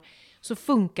fall, så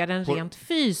funkar den rent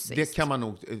fysiskt. Det kan man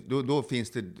nog, då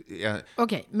finns det...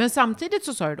 Okej, men samtidigt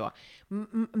så sa du då,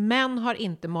 män har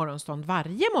inte morgonstånd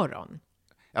varje morgon.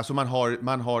 Alltså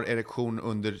man har erektion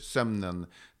under sömnen,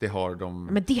 det har de...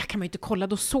 Men det kan man ju inte kolla,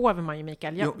 då sover man ju,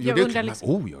 Mikael.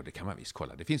 Det kan man visst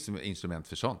kolla. Det finns instrument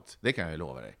för sånt, det kan jag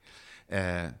lova dig.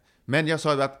 Men jag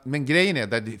sa att grejen är,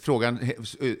 där frågan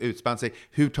utspann sig,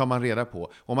 hur tar man reda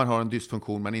på? Om man har en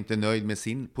dysfunktion, man är inte nöjd med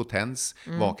sin potens,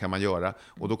 vad kan man göra?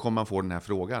 Och då kommer man få den här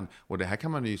frågan. Och det här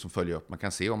kan man ju följa upp. Man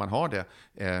kan se om man har det.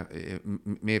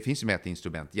 Det finns ju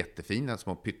mätinstrument, jättefina,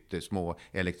 små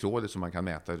elektroder som man kan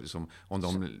mäta. Om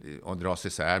de dras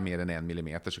isär mer än 1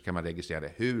 millimeter så kan man registrera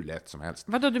det hur lätt som helst.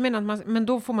 Vadå, du menar att men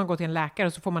då får man gå till en läkare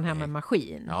och så får man hem en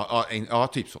maskin? Ja,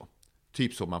 typ så.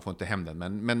 Typ så, man får inte hem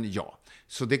den, men ja.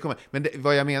 Så det kommer,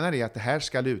 vad jag menar är att det här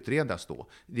ska utredas då.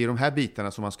 Det är de här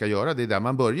bitarna som man ska göra, det är där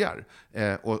man börjar.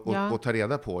 Och ta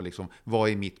reda på liksom, vad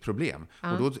är mitt problem?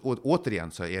 Och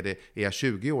återigen så är jag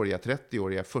 20 år, är jag 30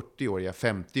 år, är jag 40 år, är jag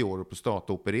 50 år och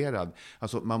prostataopererad.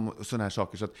 Alltså sådana här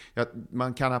saker. Så att,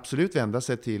 man kan absolut vända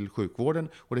sig till sjukvården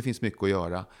och det finns mycket att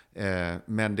göra.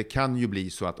 Men det kan ju bli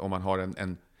så att om man har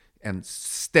en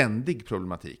ständig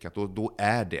problematik, att då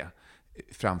är det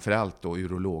framförallt då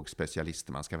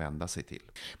urologspecialister man ska vända sig till.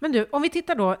 Men du, om vi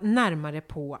tittar då närmare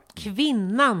på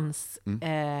kvinnans,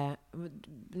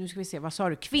 nu ska vi se, vad sa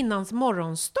du? Kvinnans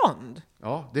morgonstånd.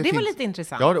 Ja, det var lite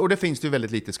intressant. Ja, och det finns ju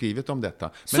väldigt lite skrivet om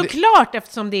detta. Såklart,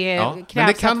 eftersom det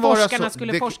krävs det att forskarna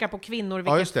skulle forska på kvinnor,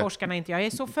 vilket forskarna inte gör. Jag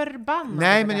är så förbannad.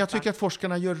 Nej, men jag tycker att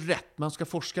forskarna gör rätt.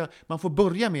 Man får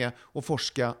börja med att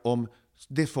forska om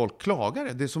det folk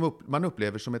klagar, det som man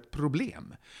upplever som ett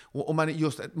problem. Och om man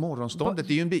just morgonståndet,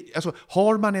 det är ju alltså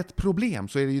har man ett problem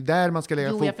så är det ju där man ska lägga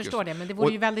fokus. Jag förstår det, men det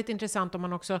vore ju väldigt intressant om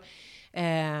man också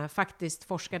faktiskt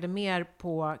forskade mer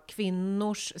på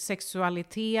kvinnors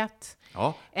sexualitet.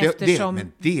 Ja,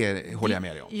 men det håller jag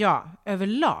med dig om. Ja,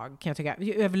 överlag kan jag tycka.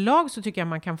 Överlag så tycker jag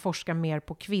man kan forska mer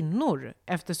på kvinnor,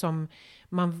 eftersom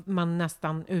man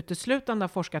nästan uteslutande har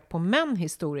forskat på män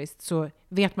historiskt, så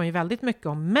vet man ju väldigt mycket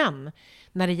om män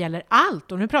när det gäller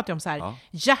allt. Och nu pratar jag om så här,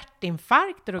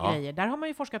 hjärtinfarkter och grejer. Där har man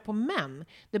ju forskat på män.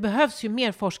 Det behövs ju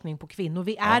mer forskning på kvinnor.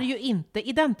 Vi är ju inte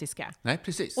identiska. Nej,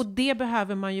 precis. Och det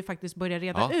behöver man ju faktiskt börja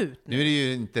reda ut. Nu är det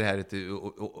ju inte det här ett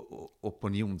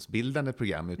opinionsbildande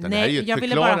program, utan nej, det här är ju ett jag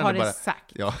ville bara ha det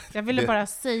sagt. Ja, jag ville bara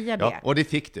säga det. Ja, och det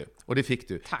fick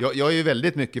du. Tack. Jag är ju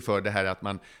väldigt mycket för det här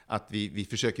att vi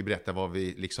försöker berätta var vi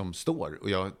liksom står. Och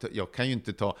jag kan ju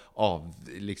inte ta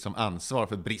ansvar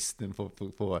för bristen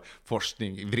på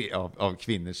forskning av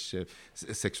kvinnors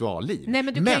sexualliv. Nej,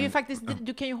 men kan ju faktiskt,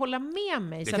 du kan ju hålla med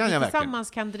mig så att vi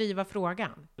tillsammans kan driva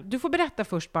frågan. Du får berätta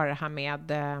först bara det här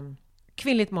med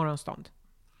kvinnligt morgonstånd.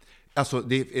 Alltså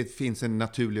det finns en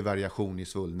naturlig variation i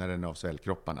svullnaden av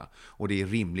cellkropparna. Och det är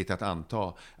rimligt att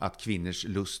anta att kvinnors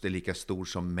lust är lika stor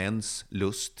som mäns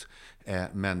lust.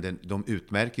 Men de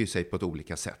utmärker ju sig på ett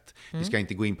olika sätt. Vi ska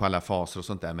inte gå in på alla faser och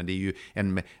sånt där, men det är ju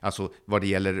vad det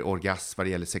gäller orgasm, vad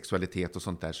det gäller sexualitet och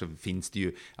sånt där, så finns det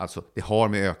ju, det har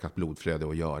med ökat blodflöde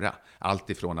att göra. Allt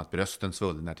ifrån att brösten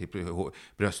svullnar till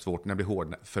bröstvårtorna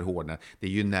blir förhårdnade. Det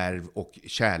är ju nerv- och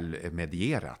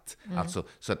kärlmedierat.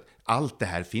 Så att allt det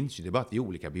här finns ju, det är bara att vi är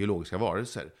olika biologiska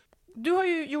varelser. Du har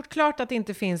ju gjort klart att det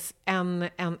inte finns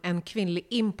en kvinnlig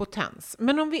impotens.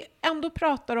 Men om vi ändå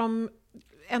pratar om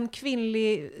en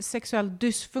kvinnlig sexuell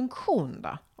dysfunktion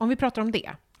då? Om vi pratar om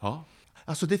det. Ja.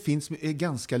 Alltså det finns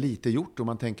ganska lite gjort om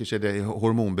man tänker sig det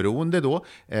hormonberoende då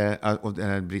och den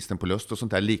här bristen på lust och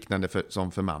sånt där liknande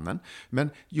som för mannen. Men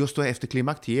just då efter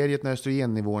klimakteriet när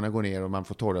östrogennivåerna går ner och man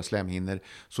får torra slemhinnor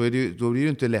så då blir det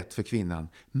inte lätt för kvinnan.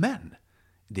 Men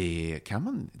det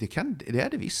är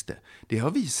det visst det. Det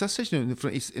har visat sig nu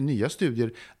i nya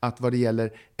studier att vad det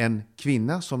gäller en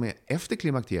kvinna som är efter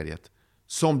klimakteriet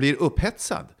som blir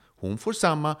upphetsad, hon får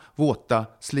samma våta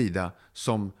slida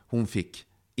som hon fick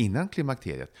innan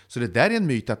klimakteriet. Så det där är en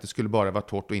myt att det skulle bara vara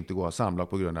torrt och inte gå att samla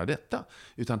på grund av detta.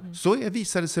 Utan så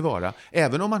visar det sig vara.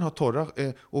 Även om man har torra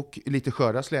och lite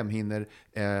sköra slemhinnor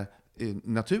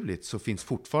naturligt så finns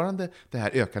fortfarande det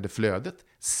här ökade flödet.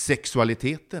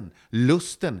 Sexualiteten,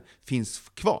 lusten finns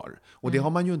kvar. Och det har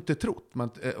man ju inte trott.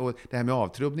 Och det här med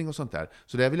avtrubbning och sånt där.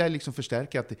 Så där vill jag liksom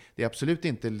förstärka att det är absolut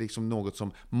inte liksom något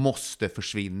som måste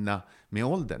försvinna med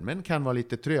åldern. Men kan vara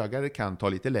lite trögare, kan ta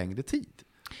lite längre tid.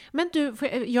 Men du,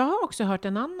 jag har också hört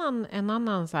en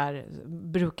annan så här,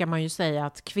 brukar man ju säga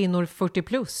att kvinnor 40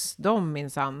 plus, de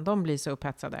blir så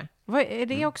upphetsade. Är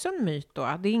det också en myt då?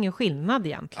 Det är ingen skillnad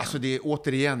egentligen. Alltså det är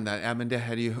återigen där, men det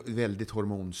här är ju väldigt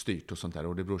hormonstyrt och sånt där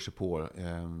och det beror sig på.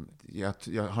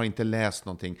 Jag har inte läst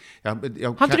någonting.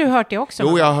 Har inte du hört det också?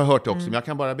 Jo, jag har hört det också, men jag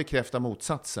kan bara bekräfta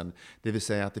motsatsen. Det vill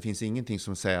säga att det finns ingenting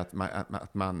som säger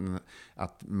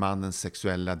att mannens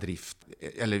sexuella drift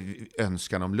eller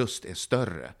önskan om lust är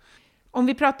större. Om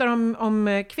vi pratar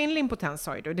om kvinnlig impotens,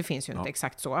 det finns ju inte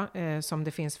exakt så som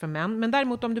det finns för män. Men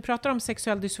däremot om du pratar om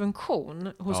sexuell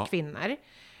dysfunktion hos kvinnor,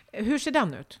 hur ser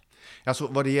den ut? Alltså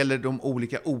vad det gäller de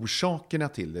olika orsakerna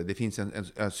till det finns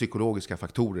en psykologiska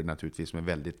faktorer naturligtvis som är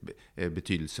väldigt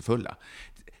betydelsefulla.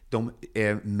 De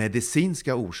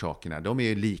medicinska orsakerna, de är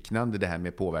ju liknande det här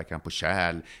med påverkan på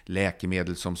kärl,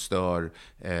 läkemedel som stör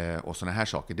och såna här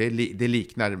saker. Det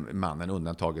liknar mannen,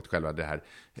 undantaget själva det här.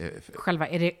 Själva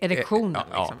erektionen.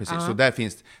 Ja, precis. Uh-huh. Så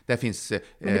där finns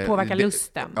men det påverkar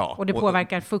lusten och det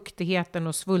påverkar fuktigheten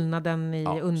och svullnaden i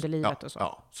underlivet och så.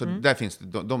 Ja, så där finns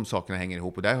de sakerna hänger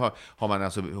ihop och där har man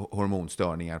alltså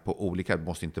hormonstörningar på olika, det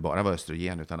måste inte bara vara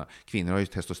östrogen utan kvinnor har ju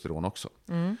testosteron också.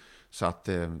 Så att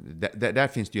där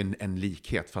finns det ju en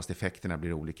likhet fast effekterna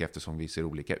blir olika eftersom vi ser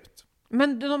olika ut.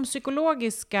 Men de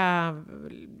psykologiska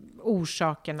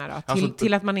orsakerna då,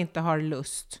 till att man inte har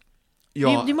lust?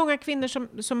 Ja. Det är många kvinnor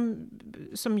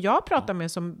som jag pratar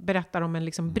med som berättar om en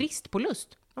liksom brist på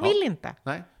lust. De vill inte.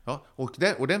 Nej,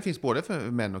 och den finns både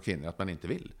för män och kvinnor att man inte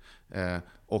vill.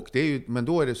 Och det är ju, men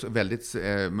då är det så väldigt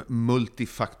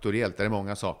multifaktoriellt. Det är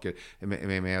många saker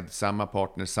med samma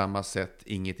partner, samma sätt,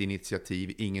 inget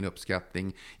initiativ, ingen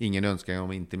uppskattning, ingen önskan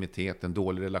om intimitet, en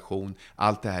dålig relation.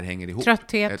 Allt det här hänger ihop.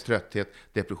 Trötthet,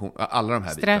 depression, alla de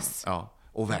här stress. Bitarna. Ja,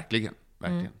 och verkligen.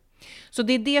 Så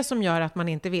det är det som gör att man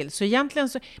inte vill. Så egentligen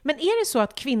men är det så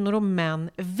att kvinnor och män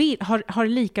har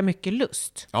lika mycket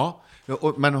lust? Ja,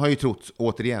 och man har ju trott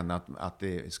återigen att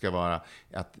det ska vara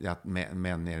att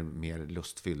män är mer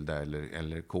lustfyllda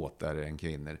eller kåtare än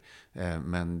kvinnor.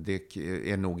 Men det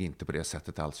är nog inte på det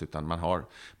sättet alls, utan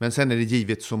men sen är det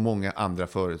givet så många andra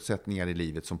förutsättningar i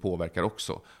livet som påverkar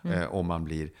också om man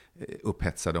blir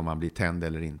upphetsad, om man blir tänd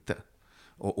eller inte.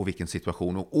 Och vilken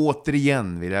situation. Och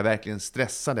återigen vill jag verkligen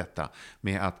stressa detta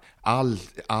med att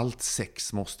allt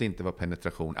sex måste inte vara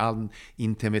penetration. All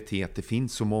intimitet, det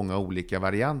finns så många olika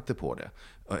varianter på det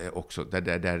också.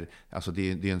 Alltså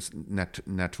det är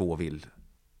när två vill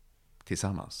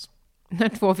tillsammans. När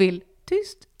två vill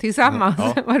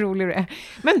tillsammans. Vad rolig du är.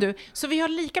 Men du, så vi har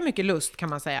lika mycket lust kan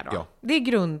man säga då. Ja. Det är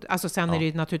grund, alltså sen är det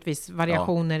ju naturligtvis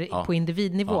variationer på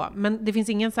individnivå. Ja. Men det finns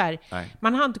ingen så här,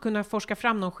 man har inte kunnat forska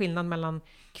fram någon skillnad mellan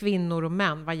kvinnor och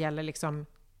män vad gäller liksom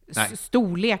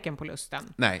storleken på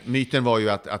lusten. Nej, myten var ju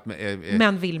att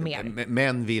män vill mer.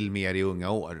 Män vill mer i unga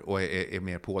år och är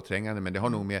mer påträngande, men det har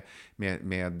nog med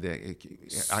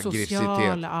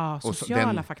aggressivitet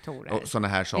sociala faktorer. Och såna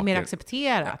här saker. Det är mer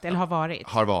accepterat eller har varit.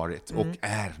 Har varit och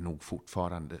är nog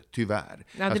fortfarande, tyvärr.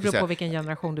 Ja, det beror på vilken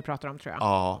generation du pratar om, tror jag.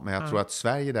 Ja, men jag tror att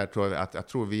Sverige där, jag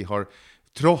tror vi har,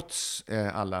 trots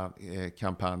alla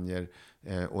kampanjer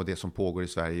och det som pågår i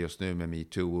Sverige just nu med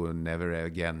MeToo, Never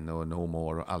Again och No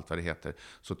More och allt vad det heter,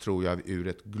 så tror jag ur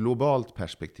ett globalt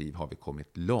perspektiv har vi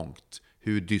kommit långt.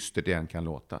 Hur dystert det än kan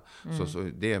låta.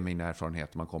 Så det är min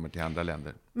erfarenhet om man kommer till andra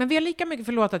länder. Men vi har lika mycket,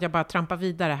 förlåt att jag bara trampar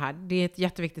vidare här. Det är ett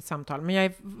jätteviktigt samtal. Men jag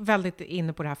är väldigt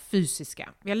inne på det här fysiska.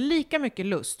 Vi har lika mycket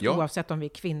lust oavsett om vi är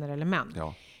kvinnor eller män.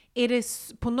 Ja. Är det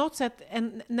på något sätt,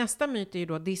 nästa myt är ju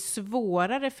då, det är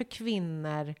svårare för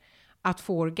kvinnor att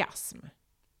få orgasm.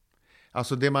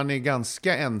 Alltså det man är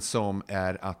ganska ensam om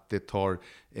är att det tar,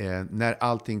 när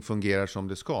allting fungerar som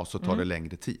det ska, så tar det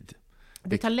längre tid.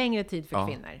 Det tar längre tid för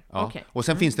kvinnor. Ja. Okay. Och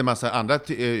sen finns det en massa andra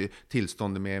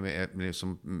tillstånd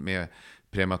med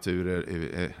prematur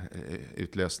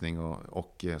utlösning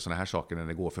och såna här saker när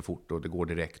det går för fort och det går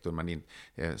direkt och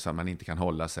så man inte kan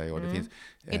hålla sig. Och det finns,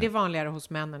 är det vanligare hos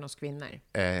män än hos kvinnor?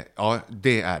 Ja,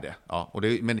 det är det. Ja,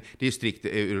 men det är strikt,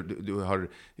 du har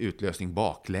utlösning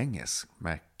baklänges,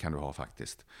 kan du ha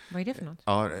faktiskt. Vad är det för något?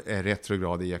 Ja,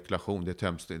 retrograd ejakulation,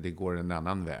 det går en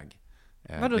annan väg.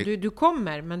 Vadå, du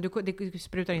kommer, men det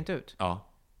sprutar inte ut?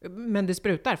 Ja. Men det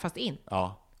sprutar, fast in?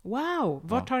 Ja. Wow,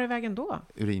 vart tar det vägen då?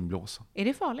 Urinblåsa. Är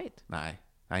det farligt? Nej,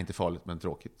 inte farligt, men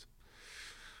tråkigt.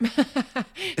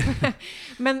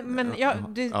 men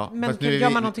gör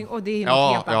man någonting, och det är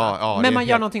något helt annat. Men man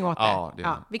gör någonting åt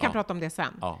det. Vi kan prata om det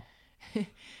sen. Ja.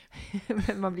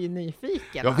 Men man blir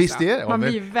nyfiken. Ja, visst är det. Man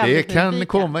blir väldigt det kan nyfiken.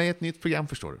 Komma i ett nytt program,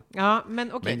 förstår du. Ja,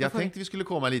 men okej. Men jag tänkte vi skulle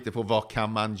komma lite på vad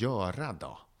kan man göra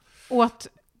då? Åt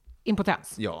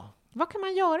impotens? Ja. Vad kan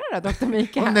man göra då, Dr.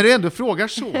 Mikael? Och när du ändå frågar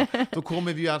så, då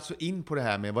kommer vi ju alltså in på det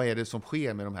här med vad är det som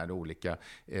sker med de här olika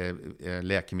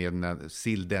läkemedlen,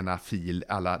 sildenafil,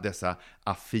 alla dessa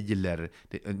afiler.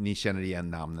 Ni känner igen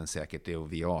namnen säkert, det är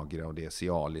Viagra och det är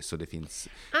Cialis och det finns...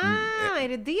 är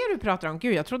det du pratar om?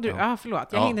 Gud, jag trodde... förlåt,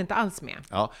 jag hängde inte alls med.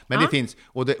 Ja, men det finns,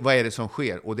 och vad är det som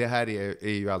sker? Och det här är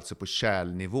ju alltså på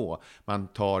kärlnivå. Man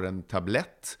tar en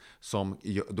tablett som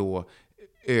då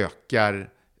ökar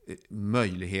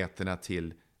möjligheterna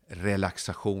till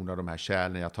relaxation av de här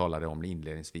kärlen jag talade om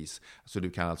inledningsvis. Så du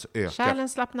kan alltså öka... Kärlen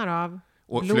slappnar av,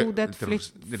 och blodet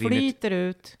flyter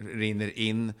ut. Rinner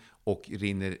in och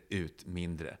rinner ut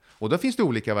mindre. Och då finns det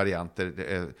olika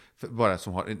varianter, bara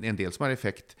som har en del som har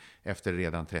effekt efter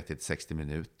redan 30-60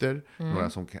 minuter, några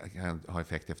som kan ha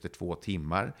effekt efter 2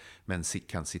 timmar, men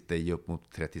kan sitta i upp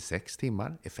mot 36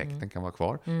 timmar. Effekten kan vara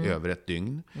kvar över ett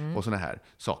dygn och såna här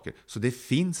saker. Så det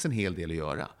finns en hel del att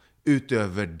göra.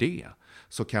 Utöver det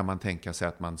så kan man tänka sig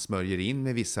att man smörjer in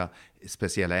med vissa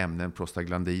speciella ämnen,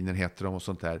 prostaglandiner heter de och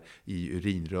sånt där, i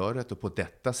urinröret och på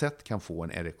detta sätt kan få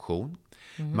en erektion.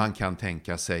 Man kan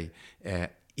tänka sig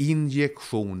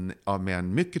injektion med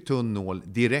en mycket tunn nål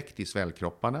direkt i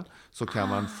svällkropparna, så kan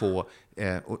man få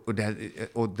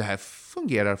och det här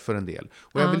fungerar för en del.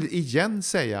 Och jag vill igen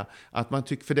säga att man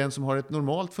tycker, för den som har ett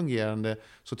normalt fungerande,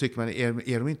 så tycker man,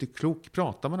 är de inte klok?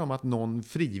 Pratar man om att någon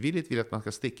frivilligt vill att man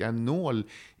ska sticka en nål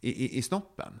i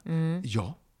snoppen?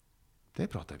 Ja, det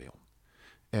pratar vi om.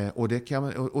 Och det kan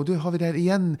man, och då har vi där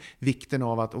igen vikten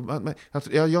av att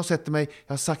jag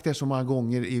har sagt det så många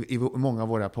gånger i många av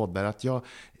våra poddar, att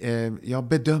jag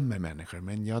bedömer människor,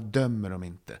 men jag dömer dem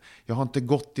inte. Jag har inte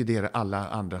gått i alla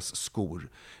andras skor,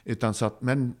 utan så att,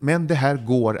 men det här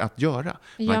går att göra.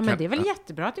 Men det är väl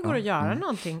jättebra att det går att göra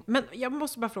någonting. Men jag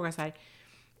måste bara fråga så här.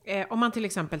 Om man till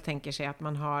exempel tänker sig att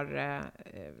man har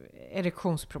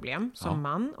erektionsproblem som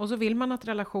man, och så vill man att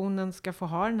relationen ska få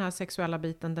ha den här sexuella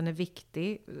biten, den är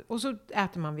viktig, och så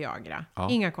äter man Viagra.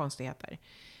 Inga konstigheter.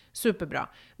 Superbra.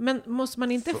 Men måste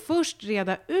man inte först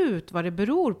reda ut vad det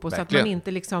beror på, så att man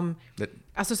inte liksom,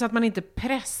 alltså så att man inte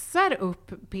pressar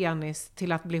upp penis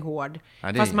till att bli hård,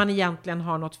 fast man egentligen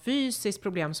har något fysiskt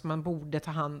problem som man borde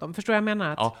ta hand om. Förstår jag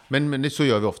menar? Ja, men så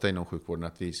gör vi ofta inom sjukvården,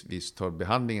 att vi tar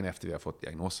behandlingen efter vi har fått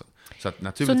diagnosen. Så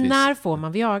när får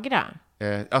man Viagra?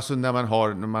 Alltså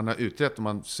när man har utrett och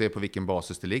man ser på vilken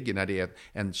basis det ligger, när det är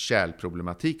en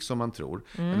kärlproblematik som man tror,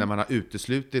 när man har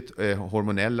uteslutit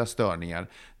hormonella störningar,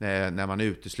 när man har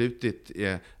uteslutit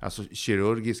alltså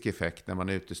kirurgisk effekt, när man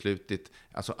har uteslutit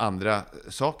alltså andra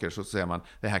saker, så säger man,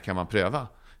 det här kan man pröva.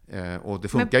 Och det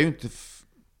funkar ju inte...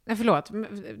 Förlåt,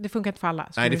 det funkar inte för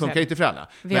alla. Nej, det funkar inte för alla.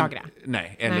 Viagra?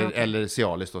 Eller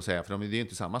Cialis då, säga, för det är ju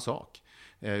inte samma sak.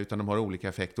 Utan de har olika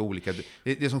effekter och olika...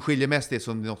 Det som skiljer mest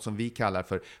är något som vi kallar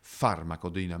för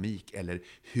farmakodynamik, eller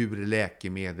hur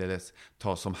läkemedlet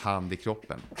tas om hand i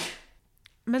kroppen.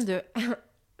 Men du,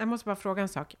 jag måste bara fråga en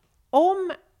sak.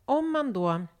 Om man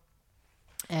då...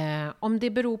 om det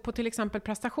beror på till exempel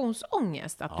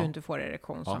prestationsångest, att du inte får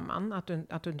erektion som man,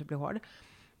 att du inte blir hård,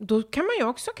 då kan man ju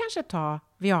också kanske ta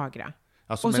Viagra.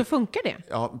 Alltså, och så funkar det.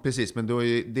 Ja, precis. Men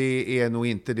det är nog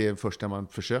inte det första man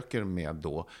försöker med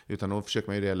då. Utan då försöker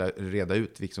man ju reda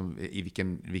ut i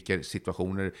vilka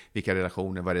situationer, vilka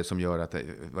relationer, vad det är som gör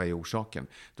vad är orsaken.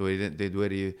 Då är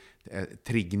det ju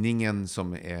triggningen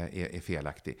som är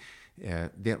felaktig.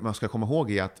 Det man ska komma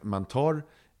ihåg är att man tar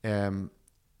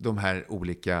de här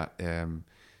olika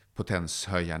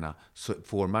potenshöjarna, så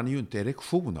får man ju inte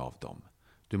erektion av dem.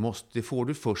 Det får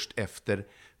du först efter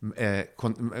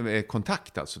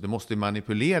kontakt. Alltså. Du måste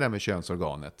manipulera med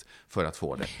könsorganet för att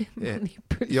få det.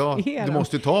 Du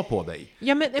måste ta på dig.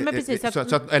 Ja, men precis.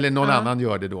 Eller någon annan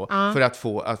gör det då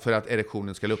för att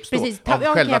erektionen ska uppstå. Precis.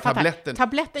 Själva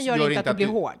tabletten gör inte att du blir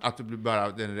hård. Att du blir bara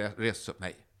reser upp.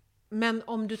 Nej. Men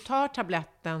om du tar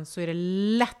tabletten så är det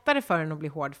lättare för den att bli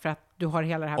hård för att du har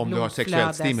hela det här blodflödet. Om du har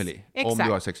sexuell stimuli. Exakt. Om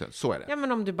du har sexuell, så är det. Ja,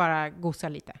 men om du bara gosar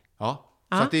lite. Ja.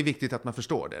 Så att det är viktigt att man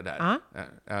förstår det där.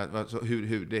 Alltså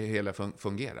hur det hela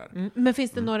fungerar. Men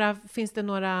finns det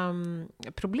några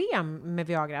problem med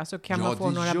Viagra? Alltså kan man få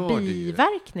några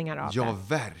biverkningar av det? Ja,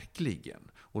 verkligen.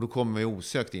 Och då kommer vi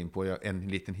osökt in på en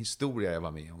liten historia jag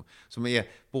var med om. Som är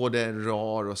både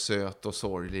rar och söt och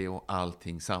sorglig och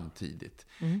allting samtidigt.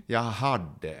 Jag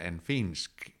hade en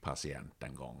finsk patient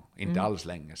en gång. Inte alls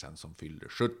länge sedan, som fyllde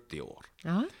 70 år.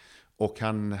 Och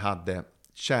han hade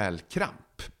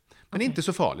kärlkramp. Men inte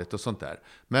så farligt och sånt där.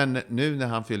 Men nu när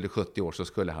han fyllde 70 år så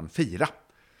skulle han fira.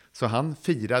 Så han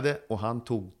firade och han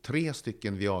tog 3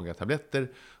 stycken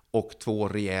Viagra-tabletter och 2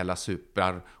 rejäla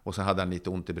suprar. Och så hade han lite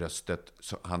ont i bröstet,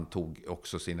 så han tog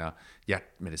också sina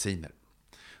hjärtmediciner.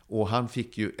 Och han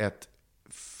fick ju ett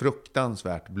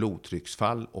fruktansvärt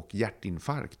blodtrycksfall och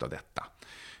hjärtinfarkt av detta.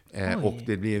 Och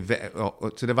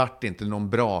så det vart inte någon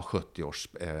bra 70-års...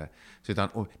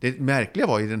 och det märkliga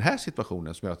var i den här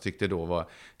situationen, som jag tyckte då var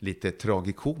lite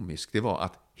tragikomisk, det var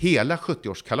att hela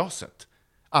 70-årskalaset,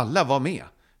 alla var med.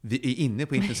 Vi är inne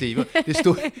på intensiven.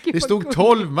 Det stod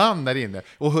 12 man där inne.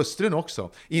 Och hustrun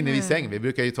också. Inne vid sängen. Vi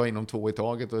brukar ju ta in 2 i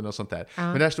taget och något sånt där.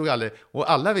 Men där stod alla.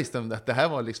 Och alla visste att det här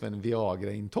var liksom en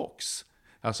Viagra-intox.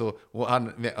 Alltså, och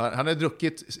han hade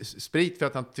druckit sprit för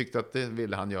att han tyckte att det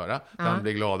ville han göra. Han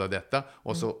blev glad av detta.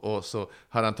 Och så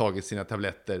hade han tagit sina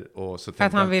tabletter. Och så för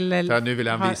att han ville... För nu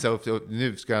ville han visa upp. Och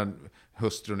nu ska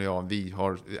hustrun och jag, vi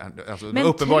har... Alltså, men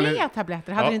uppenbarligen... 3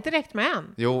 tabletter, hade det inte räckt med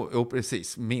en? Jo,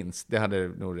 precis, minst. Det hade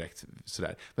nog räckt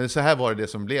sådär. Men så här var det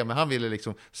som blev. Men han ville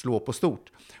liksom slå på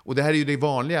stort. Och det här är ju det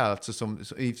vanliga, alltså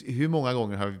hur många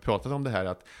gånger har vi pratat om det här,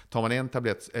 att tar man en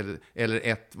tablett eller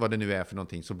ett, vad det nu är för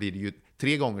någonting, så blir det ju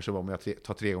 3 gånger så, om jag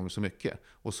tar 3 gånger så mycket.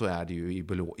 Och så är det ju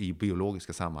i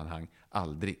biologiska sammanhang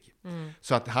aldrig.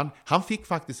 Så att han fick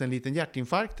faktiskt en liten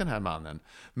hjärtinfarkt, den här mannen.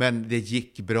 Men det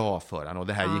gick bra för han och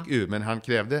det här gick ur. Men han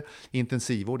krävde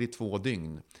intensivvård i 2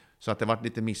 dygn. Så att det var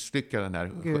lite misslyckad den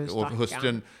här. Och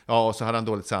hustrun, och så hade han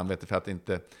dåligt samvete för att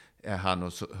inte han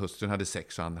och hustrun hade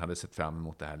sex, och han hade sett fram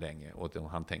emot det här länge. Och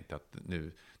han tänkte att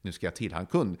nu ska jag till.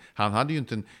 Han hade ju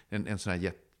inte en sån här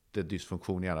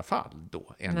jättedysfunktion i alla fall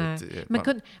då.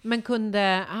 Men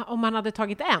kunde, om man hade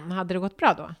tagit en, hade det gått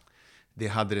bra då? Det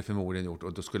hade det förmodligen gjort,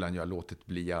 och då skulle han ju ha låtit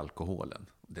bli alkoholen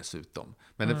dessutom.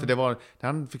 Men för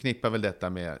han förknippar väl detta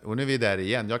med, och nu är vi där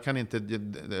igen, jag kan inte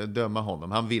döma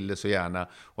honom. Han ville så gärna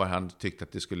och han tyckte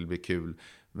att det skulle bli kul.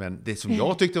 Men det som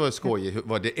jag tyckte var skojigt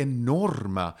var det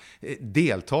enorma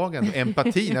deltagande,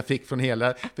 empatin jag fick från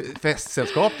hela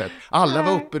festsällskapet. Alla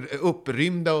var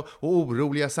upprymda och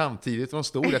oroliga samtidigt. De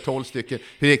stod där 12 stycken.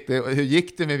 Hur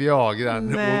gick det med Viagran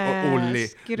och Olli?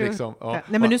 Liksom,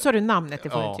 Nej, men nu sa du namnet, det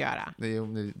får du inte göra.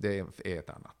 Det är ett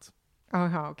annat.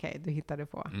 Jaha, okej, du hittade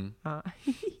på. Ja.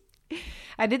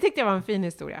 Det tyckte jag var en fin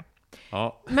historia.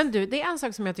 Ja. Men du, det är en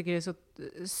sak som jag tycker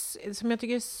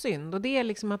är synd, och det är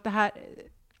liksom att det här,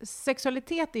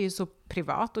 sexualitet är ju så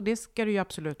privat, och det ska det ju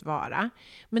absolut vara.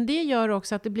 Men det gör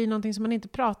också att det blir någonting som man inte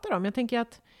pratar om. Jag tänker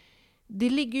att det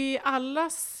ligger ju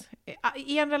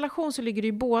i en relation så ligger det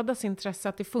i bådas intresse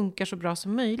att det funkar så bra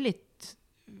som möjligt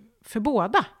för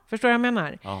båda. Förstår du vad jag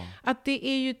menar? Ja. Att det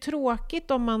är ju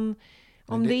tråkigt om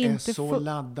det inte är så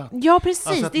laddat. Ja, precis.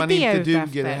 Alltså att det är man det inte duger.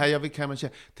 efter. Det här kan man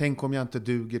känna, tänk om jag inte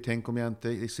duger, tänk om jag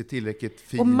inte ser tillräckligt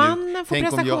fin ut. Och mannen får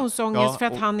prestationsångest Ja, för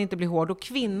att han inte blir hård. Och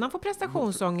kvinnan får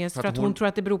prestationsångest för att hon tror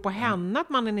att det beror på henne att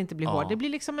mannen inte blir hård. Det blir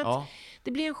liksom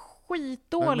det blir en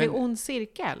skitdålig ond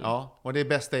cirkel. Ja, och det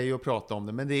bästa är ju att prata om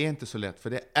det. Men det är inte så lätt, för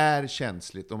det är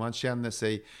känsligt. Och man känner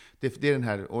sig... Det är den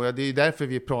här, och det är därför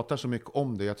vi pratar så mycket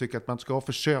om det. Jag tycker att man ska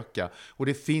försöka. Och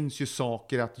det finns ju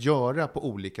saker att göra på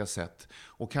olika sätt.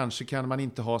 Och kanske kan man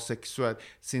inte ha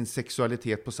sin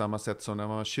sexualitet på samma sätt som när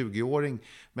man var 20-åring.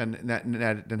 Men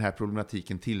när den här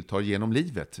problematiken tilltar genom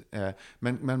livet.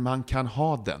 Men man kan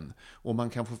ha den. Och man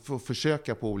kan få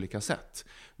försöka på olika sätt.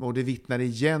 Och det vittnar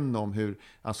igen om hur,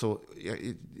 alltså,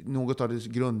 något av det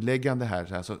grundläggande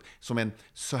här. Alltså,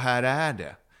 så här är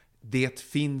det. Det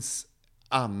finns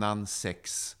annan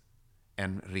sex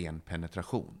än ren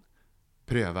penetration.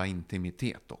 Pröva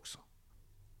intimitet också.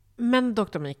 Men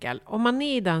Dr. Mikael, om man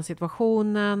är i den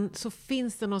situationen så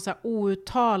finns det någon så här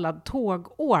outtalad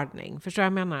tågordning. Förstår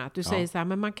jag menar? Att du säger så här,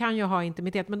 men man kan ju ha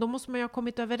intimitet, men då måste man ju ha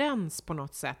kommit överens på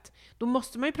något sätt. Då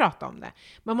måste man ju prata om det.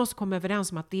 Man måste komma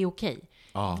överens om att det är okej.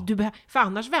 Ja. För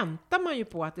annars väntar man ju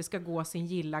på att det ska gå sin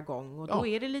gilla gång. Och då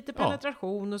är det lite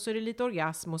penetration och så är det lite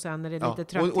orgasm och sen är det lite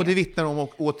trötthet. Och det vittnar om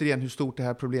återigen hur stort det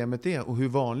här problemet är och hur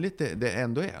vanligt det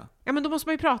ändå är. Ja, men då måste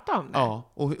man ju prata om det.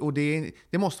 Ja, och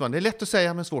det måste man. Det är lätt att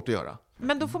säga men svårt att göra.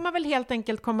 Men då får man väl helt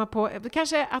enkelt komma på,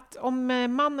 kanske att om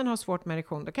mannen har svårt med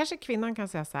erektion, då kanske kvinnan kan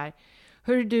säga så här: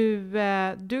 hör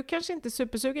du kanske inte är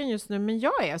supersugen just nu, men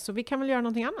jag är, så vi kan väl göra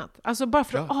någonting annat. Alltså bara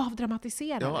för att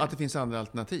avdramatisera det. Ja, att det finns andra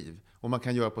alternativ. Och man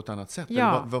kan göra på ett annat sätt.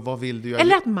 Ja. Eller vad vill du göra?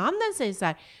 Eller att mannen säger så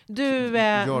här: du,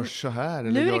 gör så här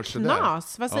eller nu är gör det så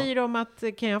knas. där. Vad säger du om att,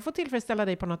 kan jag få tillfredsställa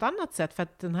dig på något annat sätt? För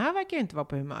att den här verkar ju inte vara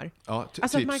på humör. Ja,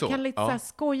 alltså typ att man så. kan lite så här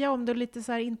skoja om det och lite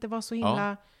så här inte vara så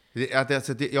himla...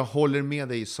 Jag håller med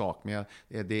dig i sak, men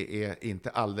det är inte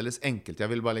alldeles enkelt. Jag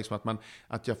vill bara liksom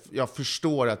jag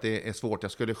förstår att det är svårt.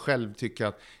 Jag skulle själv tycka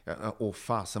att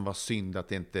fasen var synd att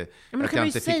det inte... Ja, men då kan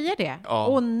du säga det.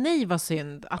 Åh nej, vad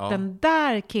synd att den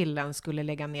där killen skulle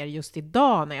lägga ner just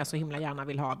idag när jag så himla gärna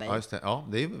vill ha dig. Ja, just det. Ja,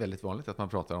 det är väldigt vanligt att man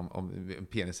pratar om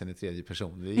penisen i tredje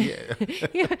person.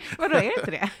 Vadå, är det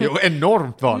inte det? Jo,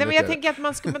 enormt vanligt. Nej, men jag tänker att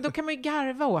då kan man ju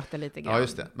garva åt det lite grann. Ja,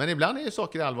 just det. Men ibland är ju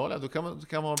saker allvarliga. Då kan man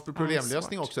ha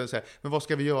problemlösning också. Så här, men vad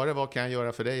ska vi göra? Vad kan jag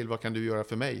göra för dig? Eller vad kan du göra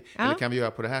för mig? Eller kan vi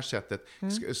göra på det här sättet?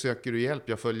 Söker du hjälp?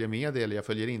 Jag följer med dig eller jag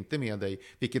följer inte med dig.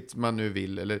 Vilket man nu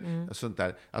vill. Eller sånt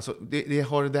där. Alltså, det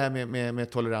har det där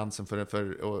med toleransen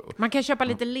för man kan köpa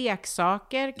lite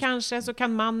leksaker kanske. Så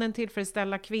kan mannen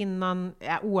tillfredsställa kvinnan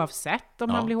oavsett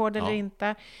om man blir hård eller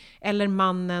inte. Eller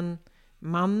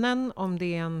mannen om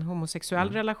det är en homosexuell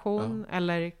relation.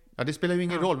 Eller... Ja, det spelar ju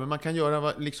ingen roll, men man kan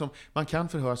göra man kan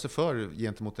förhöra sig för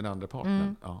gentemot den andra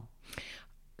parten. Ja.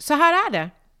 Så här är det.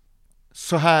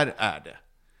 Så här är det.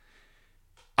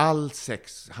 All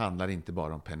sex handlar inte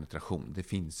bara om penetration. Det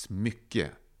finns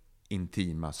mycket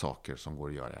intima saker som går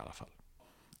att göra i alla fall.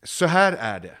 Så här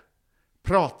är det.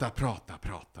 Prata.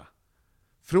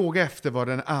 Fråga efter vad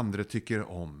den andra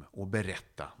tycker om och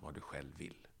berätta vad du själv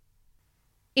vill.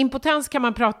 Impotens kan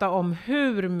man prata om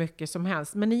hur mycket som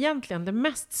helst, men egentligen det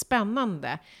mest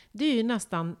spännande, det är ju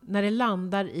nästan när det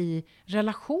landar i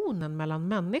relationen mellan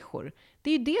människor.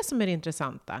 Det är ju det som är det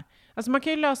intressanta. Alltså man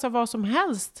kan ju lösa vad som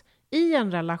helst i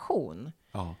en relation.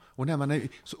 Ja,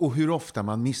 och hur ofta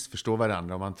man missförstår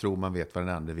varandra och man tror man vet vad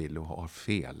den andra vill och har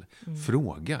fel.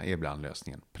 Fråga är ibland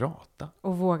lösningen. Prata.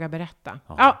 Och våga berätta.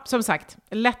 Ja, som sagt,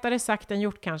 lättare sagt än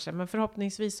gjort kanske, men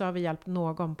förhoppningsvis har vi hjälpt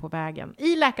någon på vägen.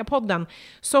 I Läkarpodden,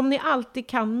 som ni alltid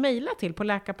kan mejla till på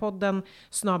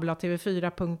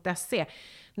läkarpodden@tv4.se.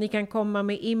 Ni kan komma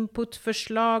med input,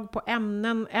 förslag på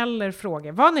ämnen eller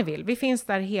frågor, vad ni vill. Vi finns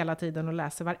där hela tiden och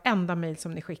läser varenda mejl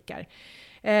som ni skickar.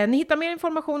 Ni hittar mer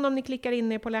information om ni klickar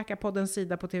in på Läkarpoddens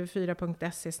sida på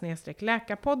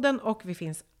tv4.se/läkarpodden, och vi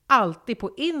finns alltid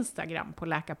på Instagram på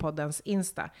Läkarpoddens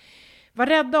Insta. Var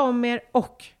rädda om er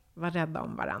och var rädda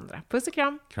om varandra. Puss och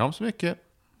kram! Kram så mycket!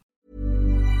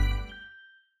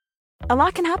 A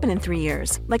lot can happen in 3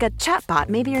 years, like a chatbot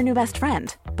may be your new best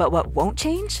friend. But what won't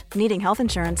change? Needing health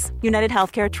insurance. United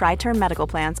Healthcare Tri-Term Medical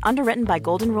Plans, underwritten by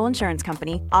Golden Rule Insurance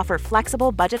Company, offer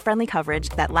flexible, budget-friendly coverage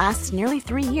that lasts nearly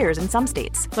 3 years in some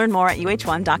states. Learn more at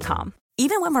uh1.com.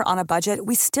 Even when we're on a budget,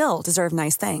 we still deserve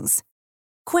nice things.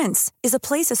 Quince is a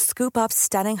place to scoop up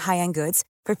stunning high-end goods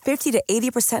for 50 to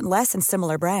 80% less than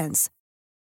similar brands.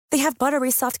 They have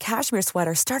buttery soft cashmere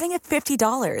sweaters starting at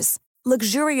 $50,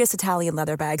 luxurious Italian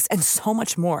leather bags, and so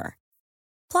much more.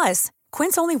 Plus,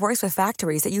 Quince only works with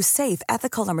factories that use safe,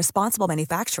 ethical, and responsible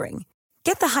manufacturing.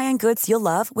 Get the high-end goods you'll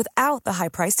love without the high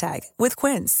price tag with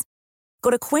Quince.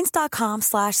 Go to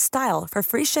quince.com/style for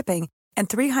free shipping and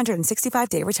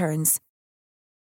 365-day returns.